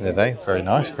 Back in the day. Very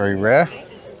nice, very rare.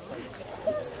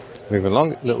 Move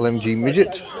along, little MG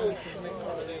midget.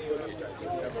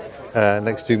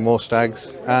 Next to more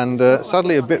Stags. And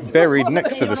sadly a bit buried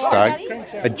next to the Stag,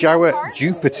 a Jowett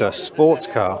Jupiter sports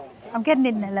car. I'm getting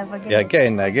in there, love. Yeah, get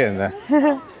in there, get in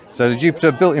there. So the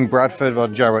Jupiter built in Bradford by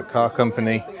Jowett Car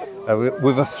Company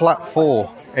with a flat 4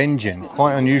 engine,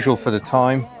 quite unusual for the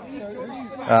time.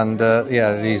 And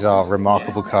yeah, these are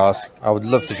remarkable cars. I would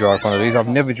love to drive one of these. I've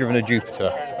never driven a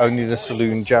Jupiter, only the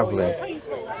Saloon Javelin.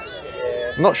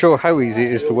 I'm not sure how easy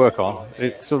it is to work on.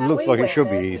 It sort of looks like it should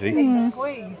be easy,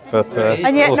 but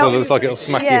it also looks like it'll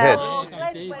smack your head.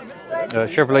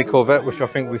 Chevrolet Corvette, which I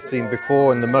think we've seen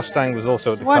before, and the Mustang was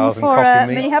also at the Cars and Coffee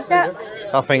Meet. Mini Hubnut.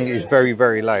 That thing is very,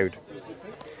 very loud.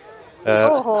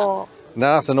 Now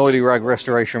that's an oily rag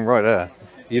restoration right there.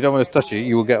 You don't want to touch it,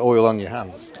 you will get oil on your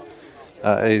hands.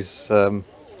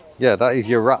 Yeah, that is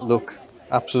your rat look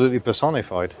absolutely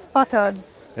personified. Spot on.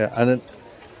 Yeah, and then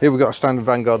here we've got a standard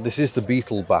Vanguard. This is the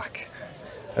Beetle back,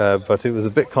 but it was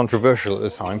a bit controversial at the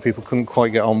time. People couldn't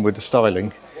quite get on with the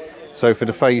styling. So for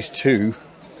the Phase 2,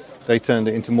 they turned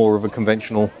it into more of a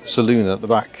conventional saloon at the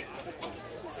back.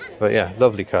 But yeah,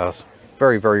 lovely cars.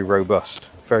 Very, very robust.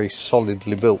 Very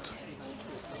solidly built.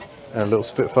 A little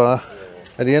Spitfire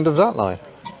at the end of that line.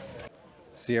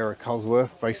 Sierra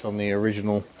Cosworth, based on the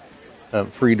original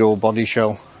 3-door body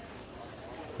shell.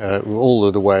 With all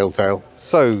of the whale tail.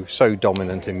 So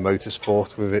dominant in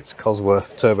motorsport with its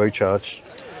Cosworth turbocharged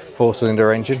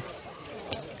 4-cylinder engine.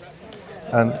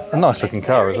 And a nice looking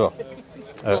car as well.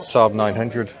 Saab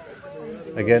 900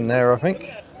 again there, I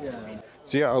think.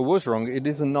 So yeah, I was wrong. It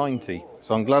is a 90.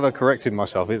 So I'm glad I corrected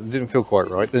myself. It didn't feel quite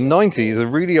right. The 90 is a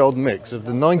really odd mix of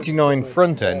the 99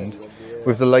 front end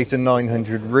with the later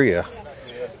 900 rear.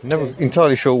 Never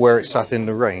entirely sure where it sat in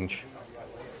the range.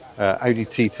 Audi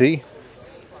TT,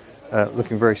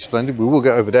 looking very splendid. We will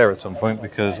get over there at some point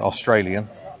because Australian.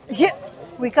 Yeah,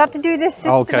 we got to do this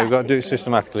systematically. Okay, we've got to do it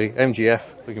systematically. MGF,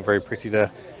 looking very pretty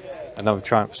there. Another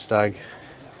Triumph Stag.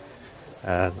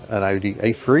 An Audi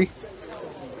A3.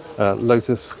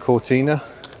 Lotus Cortina.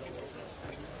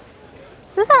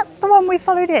 Is that the one we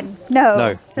followed in? No,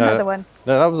 No, it's another one.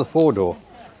 No, that was a 4-door,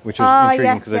 which was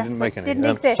intriguing because they didn't make any. Didn't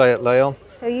exist. Seat Leon.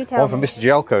 So you tell One me. for Mr.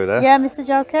 Jalco there. Yeah, Mr.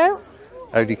 Jalco.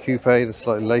 Audi Coupe, the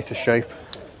slightly later shape.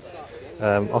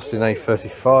 Austin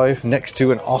A35, next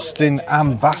to an Austin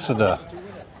Ambassador.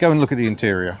 Go and look at the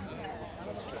interior.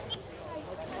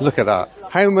 Look at that.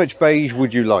 How much beige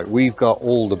would you like? We've got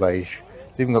all the beige.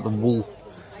 It's even got the wool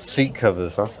seat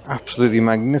covers. That's absolutely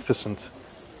magnificent.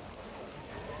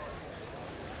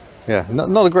 Yeah,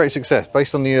 not a great success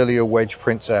based on the earlier Wedge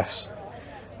Princess,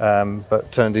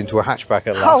 but turned into a hatchback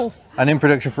at last. And in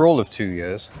production for all of 2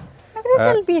 years. Look at this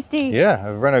little beastie. Yeah,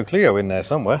 a Renault Clio in there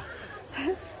somewhere.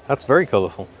 That's very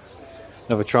colourful.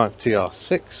 Another Triumph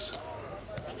TR6.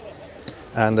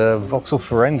 And a Vauxhall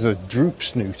Forenza Droop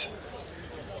Snoot.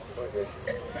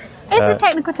 Is the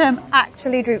technical term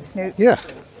actually droop snoot? Yeah.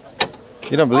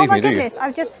 You don't believe me, do you? Oh my goodness,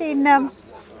 I've just seen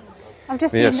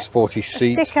Yes, sporty a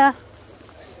seat. sticker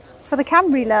for the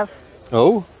Camry, love.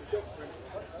 Oh,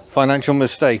 financial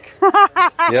mistake.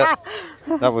 Yeah,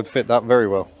 that would fit that very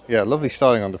well. Yeah, lovely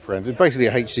styling on the Forenza. It's basically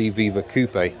a HC Viva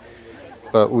Coupe,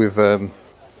 but with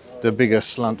the bigger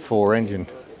slant 4 engine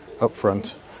up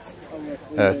front.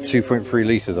 2.3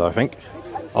 litres, I think.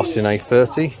 Austin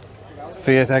A30.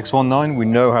 Fiat X19. We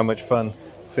know how much fun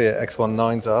Fiat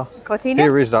X19s are. Cortina.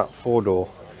 Here is that 4-door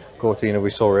Cortina we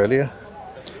saw earlier.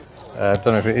 Don't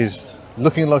know if it is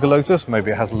looking like a Lotus. Maybe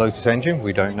it has a Lotus engine.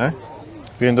 We don't know.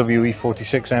 BMW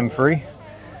E46 M3.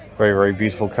 Very, very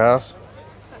beautiful cars.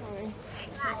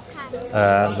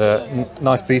 And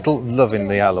nice Beetle. Loving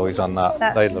the alloys on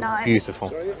that. They look nice.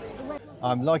 beautiful.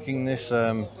 I'm liking this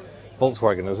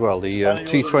Volkswagen as well. The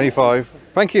T25.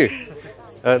 Thank you.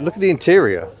 Look at the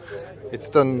interior. It's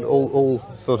done all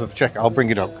sort of check. I'll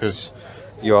bring it up because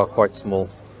you are quite small.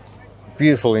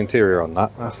 Beautiful interior on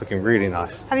that. That's looking really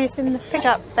nice. Have you seen the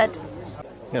pickup bed?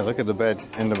 Yeah, look at the bed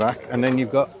in the back. And then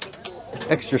you've got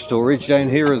extra storage down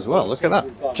here as well. Look at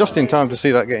that. Just in time to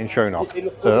see that getting shown off.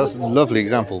 So that's a lovely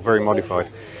example, very modified.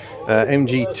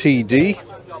 MGTD.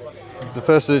 It's the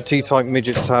first of the T-type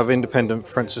midgets to have independent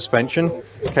front suspension.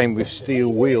 Came with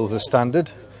steel wheels as standard.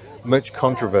 Much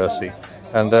controversy.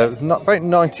 And about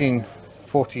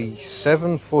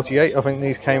 1947, 48, I think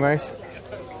these came out.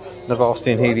 Another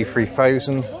Austin Healey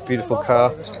 3000, beautiful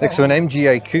car. Next to an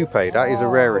MGA Coupe, that is a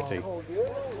rarity.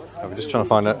 We're just trying to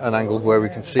find an angle where we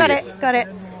can see it. Got it.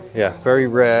 Yeah, very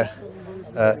rare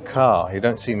car. You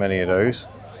don't see many of those.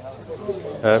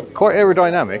 Quite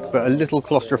aerodynamic, but a little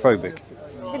claustrophobic.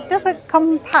 It doesn't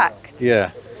compact.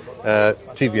 Yeah.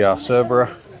 TVR Cerberus,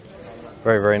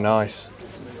 very, very nice.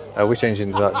 Which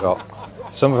engine's that got?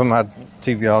 Some of them had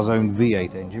TVR's own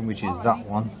V8 engine, which is that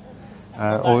one.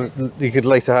 Or you could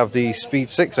later have the Speed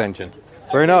 6 engine.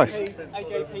 Very nice.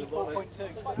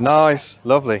 Nice,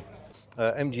 lovely.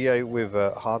 MGA with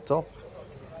hardtop.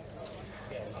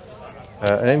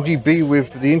 An MGB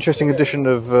with the interesting addition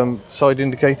of side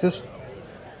indicators.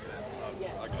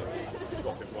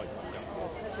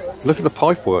 Look at the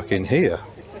pipework in here.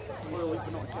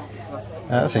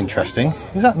 That's interesting.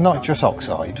 Is that nitrous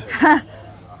oxide?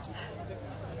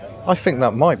 I think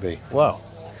that might be. Wow.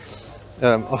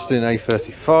 Austin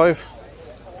A35.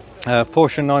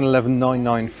 Porsche 911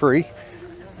 993.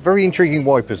 Very intriguing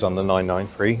wipers on the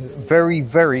 993. Very,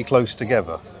 very close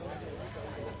together.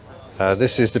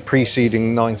 This is the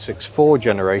preceding 964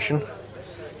 generation,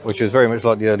 which is very much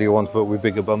like the earlier ones, but with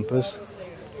bigger bumpers.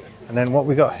 And then what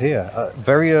we got here,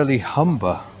 very early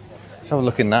Humber. Let's have a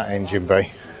look in that engine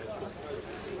bay.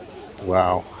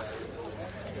 Wow.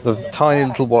 The tiny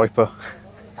little wiper.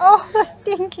 Oh, that's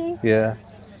dinky. Yeah.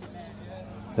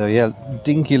 So yeah,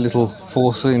 dinky little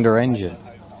 4-cylinder engine.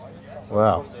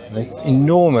 Wow. An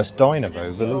enormous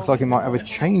dynamo, but it looks like it might have a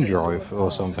chain drive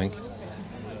or something.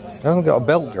 It hasn't got a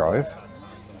belt drive.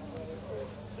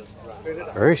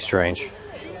 Very strange.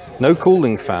 No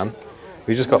cooling fan.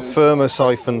 We just got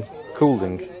thermosiphon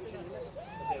cooling.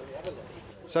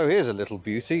 So here's a little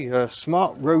beauty, a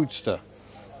smart roadster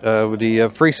with the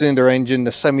 3-cylinder engine,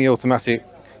 the semi-automatic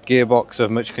gearbox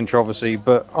of much controversy,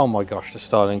 but oh my gosh, the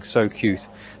styling so cute.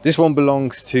 This one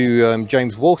belongs to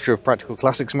James Walsh of Practical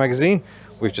Classics magazine.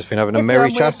 We've just been having a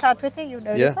merry chat. Twitter, you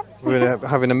know. Yeah, we're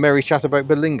having a merry chat about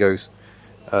Berlingos,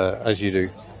 as you do.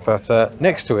 But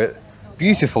next to it,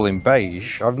 beautiful in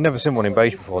beige. I've never seen one in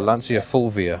beige before. Lancia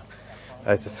Fulvia,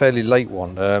 It's a fairly late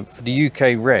one. For the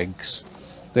UK regs,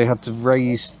 they had to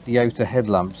raise the outer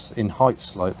headlamps in height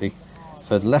slightly,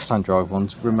 so the left-hand drive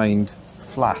ones remained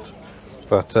flat.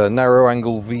 But narrow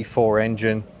angle V4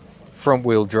 engine, front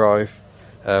wheel drive.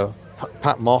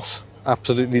 Pat Moss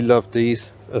absolutely loved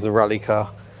these as a rally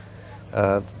car.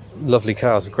 Lovely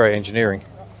cars, great engineering.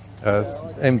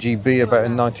 MGB about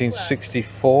in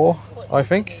 1964, I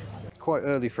think. Quite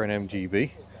early for an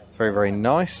MGB. Very, very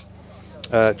nice.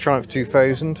 Triumph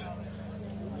 2000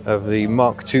 of the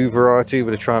Mark II variety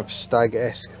with a Triumph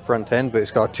Stag-esque front end, but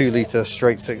it's got a 2-litre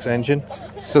straight 6 engine.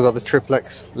 Still got the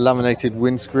triplex laminated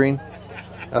windscreen.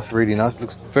 That's really nice.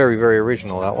 Looks very, very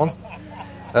original, that one.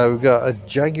 We've got a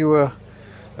Jaguar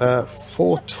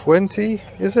 420,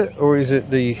 is it? Or is it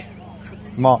the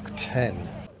Mark 10?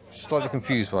 Slightly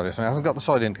confused by this one. It hasn't got the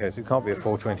side indicators. It can't be a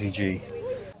 420G.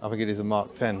 I think it is a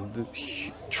Mark 10.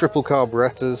 The triple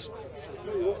carburetors.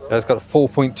 It's got a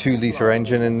 4.2 litre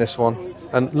engine in this one.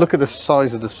 And look at the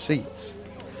size of the seats.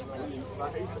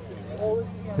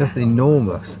 That's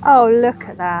enormous. Oh, look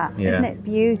at that. Yeah. Isn't it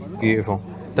beautiful? Beautiful.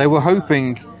 They were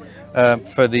hoping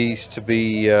for these to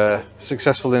be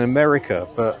successful in America,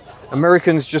 but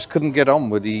Americans just couldn't get on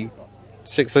with the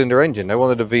 6-cylinder engine. They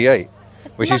wanted a V8,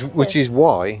 which is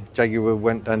why Jaguar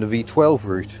went down the V12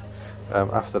 route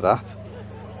after that.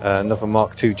 Another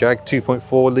Mark II Jag,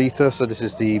 2.4 litre, so this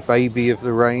is the baby of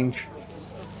the range.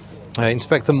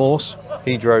 Inspector Morse,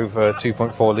 he drove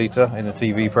 2.4 litre in a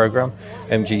TV programme.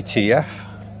 MGTF.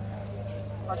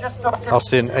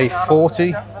 Austin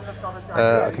A40.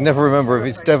 I can never remember if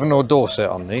it's Devon or Dorset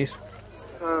on these.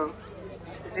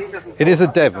 It is a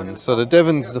Devon, so the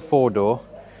Devon's the 4-door.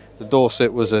 The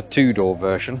Dorset was a 2-door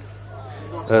version.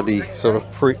 The sort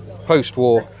of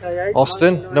post-war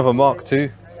Austin, another Mark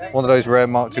II. One of those rare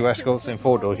Mark II Escorts in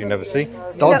 4 doors you never see.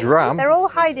 Dodge Ram. They're all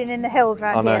hiding in the hills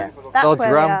around here. That's Dodge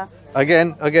where Ram. they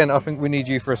are. Again, I think we need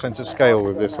you for a sense of scale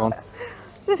with this one.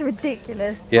 This is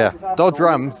ridiculous. Yeah, Dodge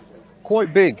Ram's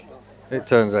quite big, it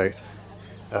turns out.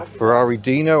 Ferrari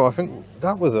Dino, I think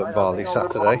that was at Bali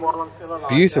Saturday.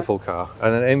 Beautiful car.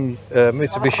 And then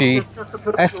Mitsubishi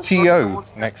FTO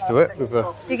next to it with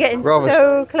a You're getting rather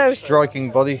so close.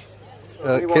 striking body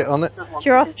kit on it. It's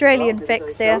your Australian fix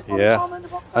there. Yeah,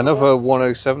 another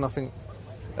 107, I think,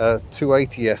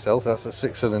 280 SLs, that's a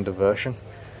 6-cylinder version.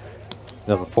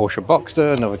 Another Porsche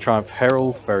Boxster, another Triumph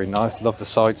Herald, very nice, love the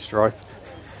side stripe,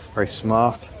 very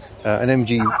smart. An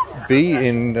MGB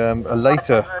in a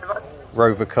later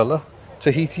Rover colour,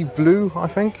 Tahiti Blue, I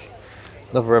think.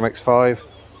 Another MX-5,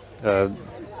 a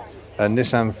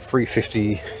Nissan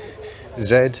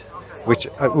 350Z, which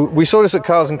we saw this at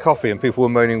Cars and Coffee and people were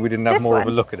moaning we didn't have more of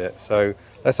a look at it, so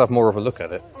let's have more of a look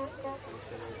at it.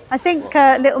 I think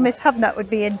Little Miss Hubnut would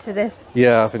be into this.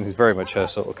 Yeah, I think it's very much her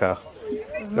sort of car.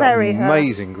 Very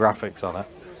amazing graphics on it.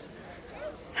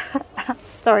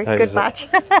 Sorry, good match.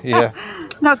 Yeah.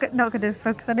 Not going to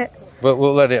focus on it. But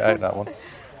we'll let it out, that one.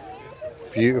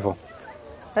 Beautiful.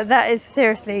 But that is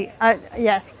seriously,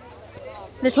 yes.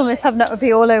 Little Miss Hubnut would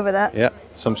be all over that. Yeah,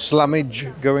 some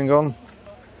slammage going on.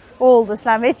 All the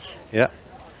slammage. Yeah.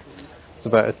 It's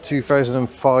about a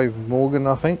 2005 Morgan,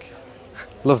 I think.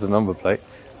 Love the number plate.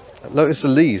 Lotus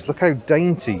Elise, look how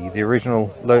dainty the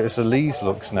original Lotus Elise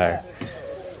looks now.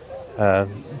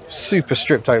 Super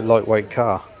stripped out lightweight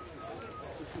car.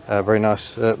 Very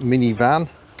nice minivan,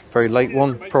 very late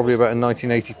one, probably about in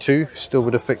 1982, still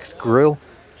with a fixed grille.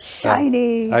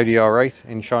 Shiny. Audi R8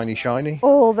 in shiny.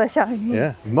 All the shiny.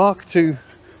 Yeah, Mark II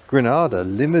Granada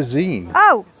limousine.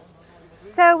 Oh,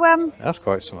 so that's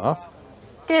quite smart.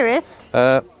 dearest.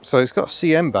 So it's got a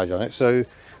CM badge on it, so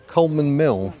Coleman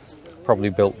Mill probably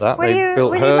built that. They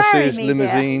built will you marry hearses, me,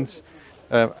 limousines.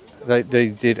 They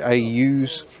did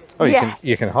AUs. Oh, Yes.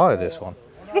 you can hire this one.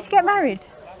 We should get married.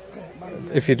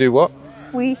 If you do what?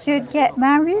 We should get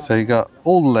married. So you got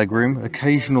all the leg room,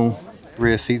 occasional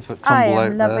rear seats that tumble I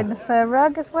out am loving there. the fur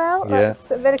rug as well. Yeah.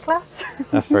 That's a bit of class.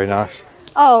 That's very nice.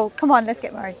 Oh, come on, let's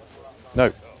get married.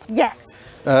 No. Yes.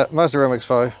 Mazda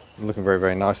MX-5, looking very,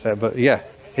 very nice there. But yeah,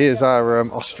 here's our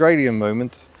Australian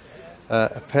moment.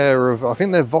 A pair of, I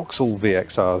think they're Vauxhall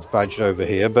VXRs badged over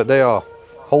here, but they are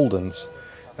Holdens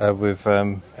with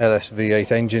LS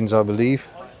V8 engines, I believe.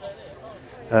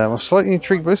 I'm slightly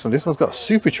intrigued by this one. This one's got a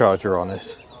supercharger on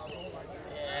it.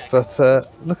 But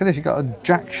look at this, you've got a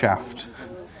jack shaft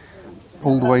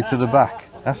all the way to the back.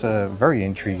 That's a very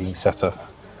intriguing setup.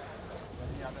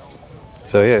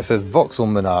 So yeah, it's a Vauxhall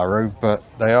Monaro, but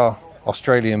they are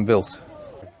Australian built.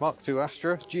 Mark II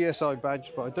Astra, GSI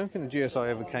badge, but I don't think the GSI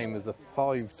ever came as a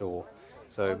 5-door.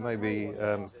 So maybe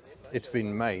it's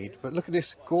been made. But look at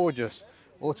this gorgeous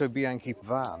Autobianchi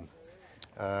van.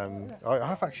 I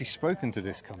have actually spoken to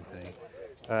this company,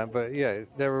 but yeah,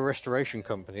 they're a restoration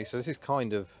company, so this is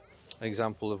kind of an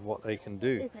example of what they can do.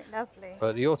 Isn't it lovely?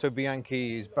 But the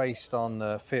Autobianchi is based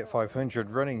on Fiat 500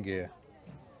 running gear.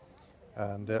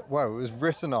 And wow, it was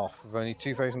written off with only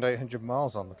 2,800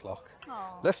 miles on the clock.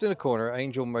 Aww. Left in a corner at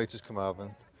Angel Motors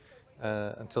Carmarthen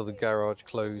until the garage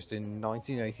closed in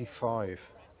 1985.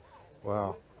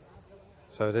 Wow.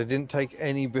 So they didn't take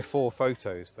any before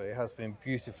photos, but it has been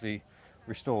beautifully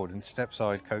restored, and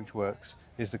Stepside Coachworks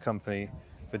is the company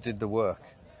that did the work.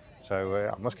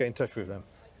 So I must get in touch with them.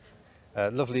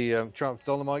 Lovely Triumph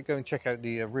Dolomite. Go and check out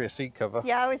the rear seat cover.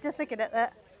 Yeah, I was just looking at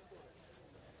that.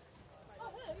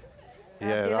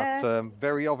 Yeah, that's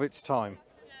very of its time.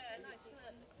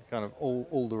 Kind of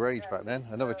all the rage back then.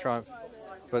 Another Triumph,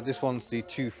 but this one's the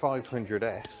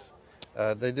 2500S.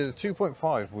 They did a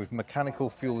 2.5 with mechanical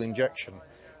fuel injection,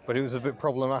 but it was a bit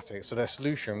problematic. So their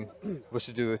solution was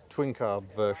to do a twin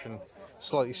carb version,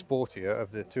 slightly sportier,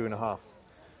 of the 2.5,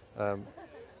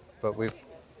 but with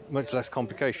much less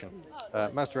complication.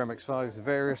 Mazda MX-5s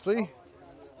variously.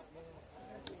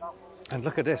 And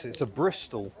look at this, it's a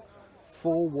Bristol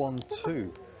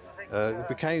 412. It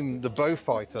became the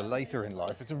Beaufighter later in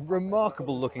life. It's a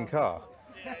remarkable looking car.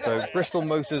 So Bristol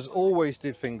Motors always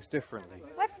did things differently.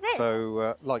 What's this?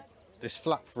 So like this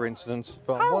flap, for instance,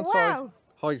 but on one side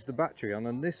hides the battery on,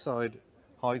 and this side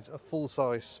hides a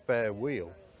full-size spare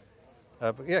wheel.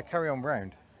 But yeah, carry on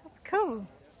round. That's cool.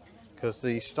 Because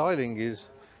the styling is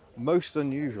most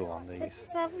unusual on these.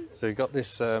 So you've got this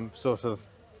sort of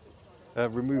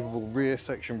removable rear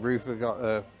section roof. We've got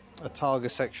a Targa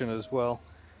section as well.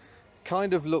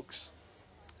 Kind of looks,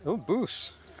 oh,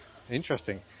 Boos,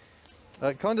 interesting.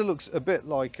 It kind of looks a bit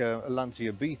like a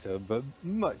Lancia Beta, but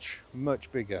much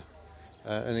bigger.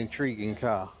 An intriguing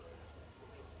car.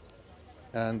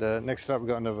 And next up we've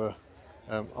got another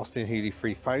Austin Healey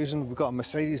 3000. We've got a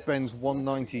Mercedes-Benz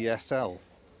 190 SL.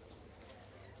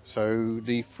 So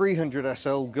the 300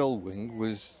 SL Gullwing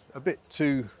was a bit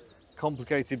too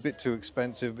complicated, a bit too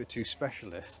expensive, a bit too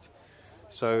specialist.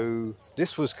 So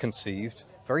this was conceived,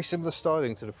 very similar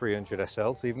styling to the 300 SL.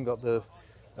 It's even got the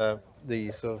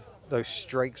sort of those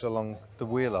strakes along the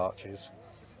wheel arches,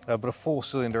 but a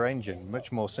 4-cylinder engine,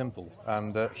 much more simple,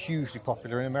 and hugely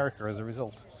popular in America as a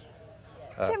result.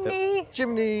 Jimny!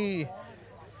 Jimny!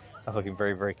 That's looking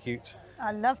very cute.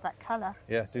 I love that colour.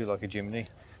 Yeah, I do like a Jimny.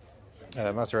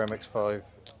 Mazda MX-5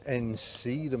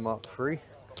 NC, the Mark III.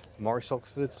 Morris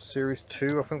Oxford Series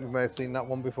 2, I think we may have seen that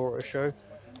one before at a show.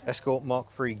 Escort Mark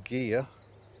III gear.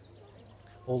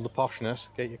 All the poshness,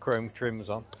 get your chrome trims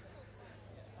on.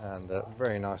 And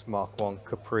very nice Mark 1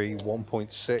 Capri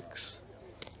 1.6.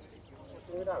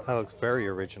 That looks very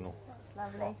original.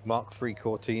 That's lovely. Mark III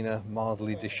Cortina,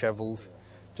 mildly dishevelled.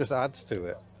 Just adds to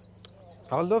it.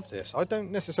 I love this. I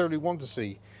don't necessarily want to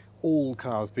see all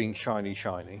cars being shiny.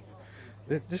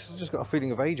 This has just got a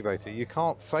feeling of age about it. You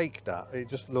can't fake that. It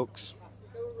just looks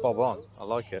bob on. I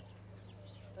like it.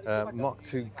 Mark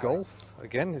II Golf.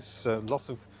 Again, it's lots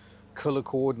of colour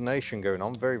coordination going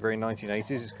on. Very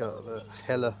 1980s. It's got the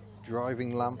Hella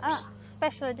driving lamps. Ah,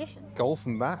 special edition. Golf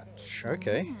match.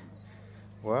 Okay.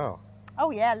 Wow.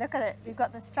 Oh yeah, look at it. We've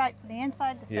got the stripes on the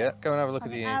inside. The Yeah, go and have a look on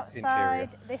at the outside. interior.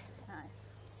 This is nice.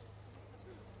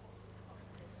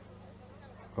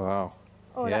 Wow.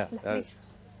 Oh, yeah, that's lovely. that's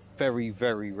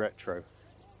very retro.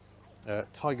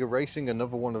 Tiger Racing,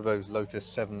 another one of those Lotus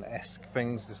 7-esque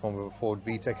things. This one with a Ford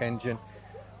VTEC engine.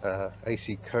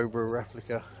 AC Cobra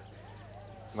replica.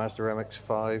 Mazda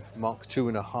MX-5 Mark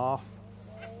 2.5.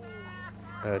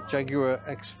 Jaguar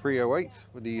X308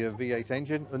 with the V8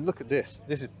 engine. And look at this.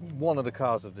 This is one of the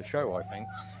cars of the show, I think.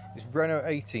 It's Renault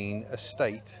 18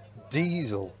 Estate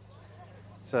diesel.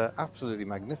 It's absolutely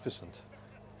magnificent.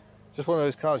 Just one of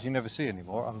those cars you never see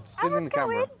anymore. I'm still in the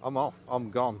camera. I'm off. I'm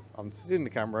gone. I'm still in the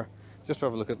camera. Just to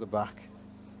have a look at the back.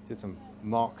 It's a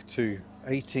Mark II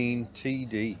 18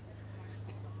 TD.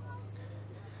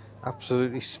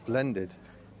 Absolutely splendid.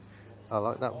 I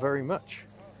like that very much.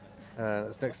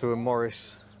 That's next to a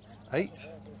Morris 8,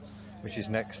 which is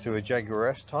next to a Jaguar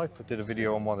S-Type. I did a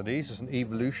video on one of these. It's an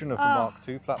evolution of the Mark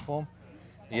II platform.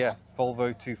 Yeah,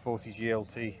 Volvo 240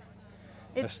 GLT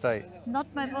Estate. Not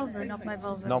my Volvo, not my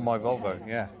Volvo. Not my Volvo,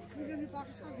 yeah.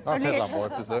 Nice headlamp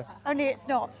wipers though. Only it's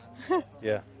not.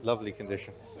 Yeah, lovely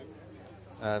condition.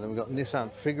 And then we've got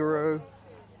Nissan Figaro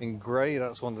in grey.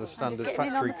 That's one of the standard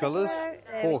factory colours.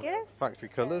 4 factory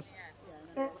colours.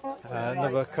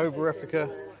 Another Cobra replica.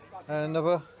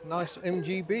 Another nice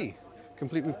MGB,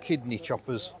 complete with kidney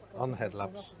choppers on the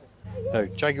headlamps. No,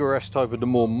 Jaguar S-Type of the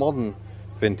more modern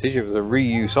vintage. It was a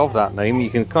reuse of that name. You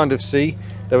can kind of see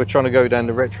they were trying to go down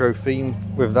the retro theme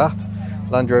with that.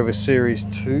 Land Rover Series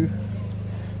 2.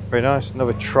 Very nice.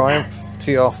 Another Triumph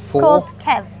TR4. Called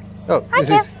Kev. Oh, Hi,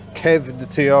 this is Kev the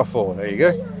TR4. There you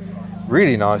go.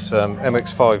 Really nice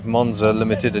MX-5 Monza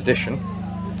limited edition.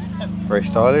 Very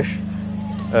stylish.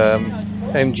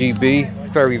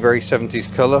 MGB, very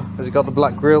 70s colour. Has it got the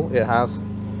black grille? It has.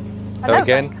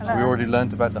 Again, we already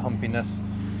learnt about the humpiness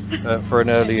for an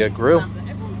earlier grille.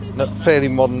 Fairly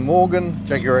modern Morgan,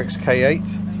 Jaguar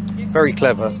XK8. Very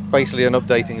clever. Basically an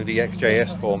updating of the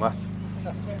XJS format.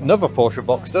 Another Porsche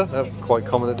Boxster, quite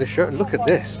common at this show. Look at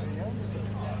this.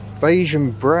 Beige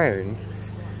and brown.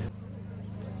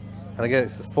 And again,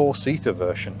 it's the 4-seater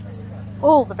version.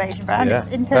 All the beige and brown. Yeah.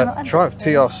 It's internal and Triumph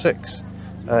TR6.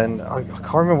 And I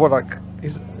can't remember what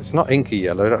it's not inky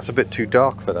yellow, that's a bit too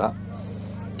dark for that.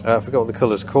 I forgot what the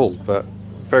colour's called, but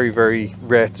very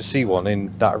rare to see one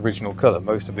in that original colour.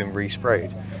 Most have been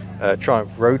resprayed.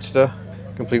 Triumph Roadster,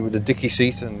 complete with a dicky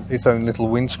seat and its own little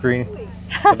windscreen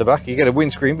at the back. You get a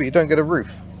windscreen, but you don't get a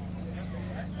roof.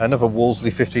 Another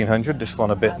Wolseley 1500, this one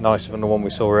a bit nicer than the one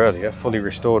we saw earlier, fully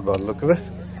restored by the look of it.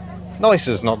 Nice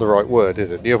is not the right word,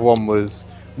 is it? The other one was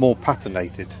more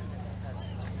patinated.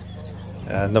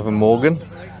 Another Morgan.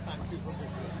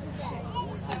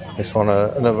 This one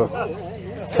another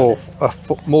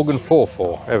Morgan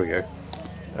 4.4. There we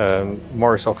go.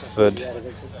 Morris Oxford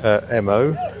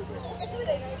MO.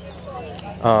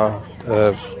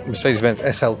 Mercedes-Benz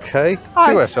SLK.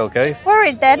 Two SLKs.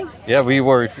 Worried then? Yeah, were you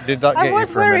worried? Did that get you for a minute? I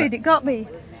was worried. It got me.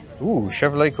 Ooh,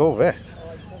 Chevrolet Corvette.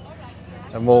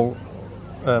 A more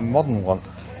modern one.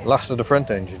 Last of the front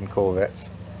engine Corvettes.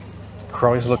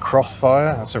 Chrysler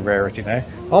Crossfire, that's a rarity now.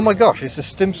 Oh my gosh, it's a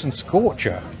Stimson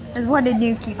Scorcher. There's one in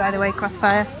Newquay, by the way,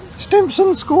 Crossfire.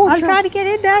 Stimson Scorcher. I'm trying to get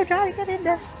in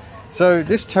there, So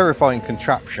this terrifying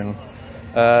contraption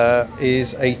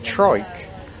is a trike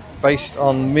based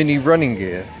on mini running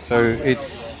gear. So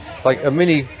it's like a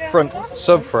mini front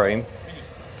subframe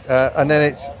and then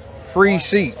it's 3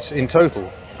 seats in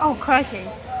total. Oh, crikey.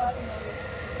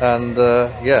 And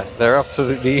yeah, they're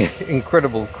absolutely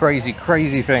incredible, crazy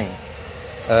things.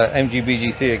 MGB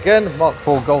GT again, Mark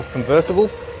IV Golf convertible.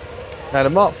 Now the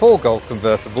Mark IV Golf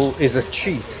convertible is a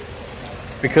cheat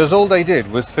because all they did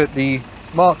was fit the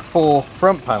Mark IV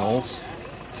front panels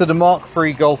to the Mark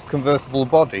III Golf convertible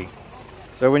body.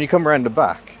 So when you come around the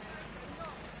back,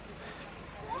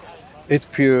 it's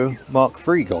pure Mark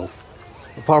III Golf,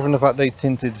 apart from the fact they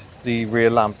tinted the rear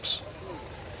lamps.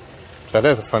 So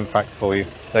there's a fun fact for you.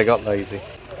 They got lazy.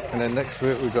 And then next to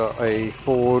it we've got a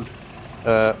Ford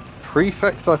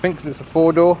Prefect, I think, because it's a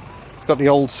 4-door. It's got the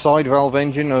old side valve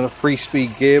engine and a 3-speed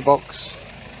gearbox.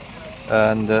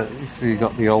 And so you've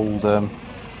got the old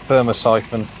thermo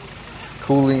siphon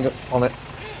cooling on it.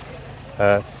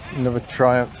 Another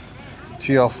Triumph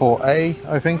TR4A,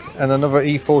 I think, and another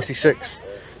E46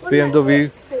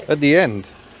 BMW at the end.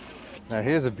 Now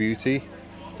here's a beauty.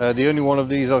 The only one of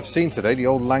these I've seen today, the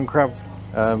old Landcrab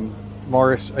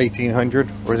Morris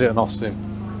 1800, or is it an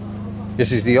Austin?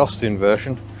 This is the Austin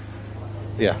version.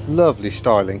 Yeah, lovely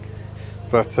styling,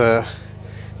 but the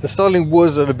styling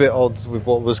was at a bit odds with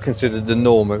what was considered the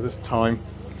norm at the time.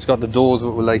 It's got the doors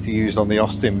that were later used on the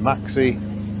Austin Maxi,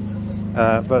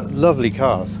 but lovely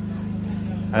cars,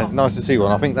 and it's nice to see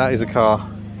one. I think that is a car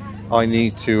I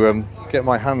need to get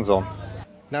my hands on.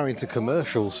 Now into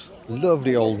commercials.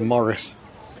 Lovely old Morris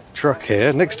truck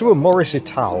here next to a Morris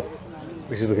Ital,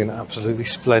 which is looking absolutely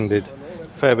splendid.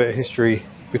 Fair bit of history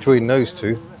between those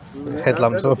two.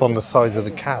 Headlamps up on the sides of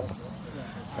the cab,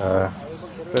 but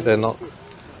they're not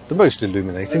the most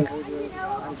illuminating.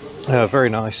 Very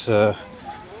nice Type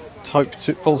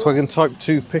 2 Volkswagen Type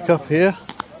 2 pickup here.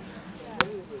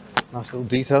 Nice little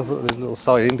details, but there's little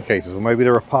side indicators, or maybe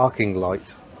they're a parking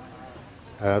light.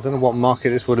 I don't know what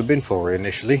market this would have been for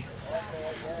initially.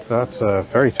 That's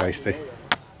very tasty.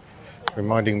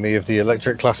 Reminding me of the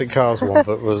electric classic cars one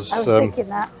that was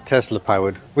Tesla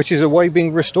powered, which is away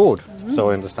being restored,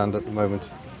 so I understand at the moment.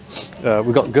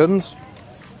 We've got guns.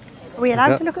 Are we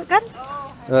allowed to look at guns?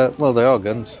 Well, they are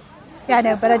guns. Yeah, I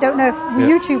know, but I don't know if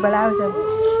YouTube allows them.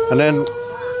 And then,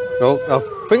 well,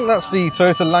 I think that's the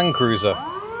Toyota Land Cruiser.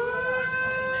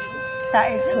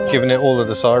 That is cool. Giving it all of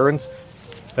the sirens.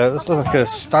 Looks like a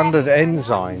standard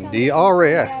Ensign. The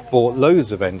RAF bought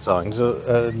loads of Ensigns,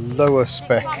 a lower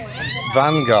spec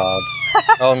Vanguard.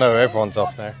 Oh no, everyone's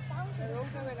off now.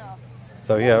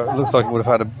 So yeah, it looks like it would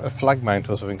have had a flag mount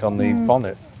or something on the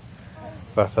bonnet.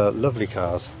 But lovely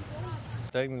cars.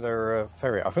 Daimler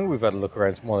Ferry. I think we've had a look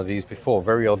around one of these before.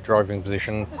 Very odd driving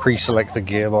position, pre-selected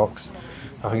gearbox.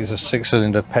 I think it's a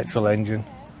 6-cylinder petrol engine.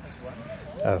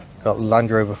 Got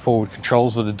Land Rover forward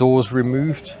controls with the doors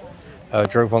removed.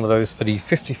 Drove one of those for the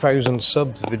 50,000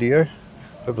 subs video.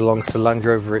 that belongs to Land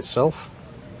Rover itself.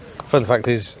 Fun fact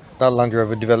is that Land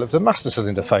Rover developed a master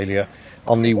cylinder failure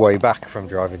on the way back from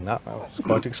driving that. That was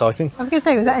quite exciting. I was going to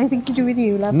say, was that anything to do with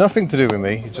you, love? Nothing to do with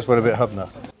me, it just went a bit Hubnut.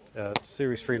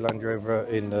 Series 3 Land Rover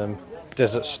in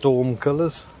Desert Storm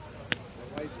colours.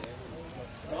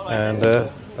 And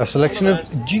a selection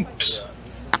of Jeeps.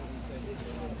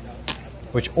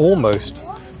 Which almost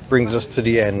brings us to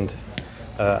the end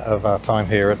of our time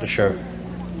here at the show.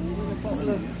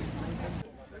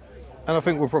 And I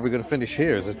think we're probably going to finish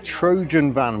here as a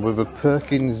Trojan van with a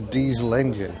Perkins diesel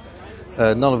engine.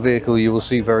 Not a vehicle you will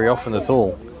see very often at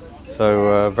all.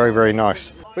 So very, very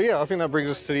nice. But yeah, I think that brings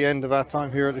us to the end of our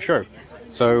time here at the show.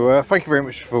 So thank you very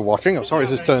much for watching. I'm sorry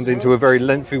this has turned into a very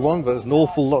lengthy one, but there's an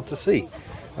awful lot to see.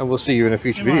 And we'll see you in a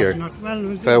future video.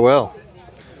 Farewell.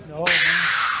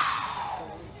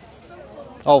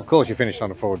 Oh, of course you finished on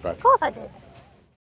the forward badge. Of course I did.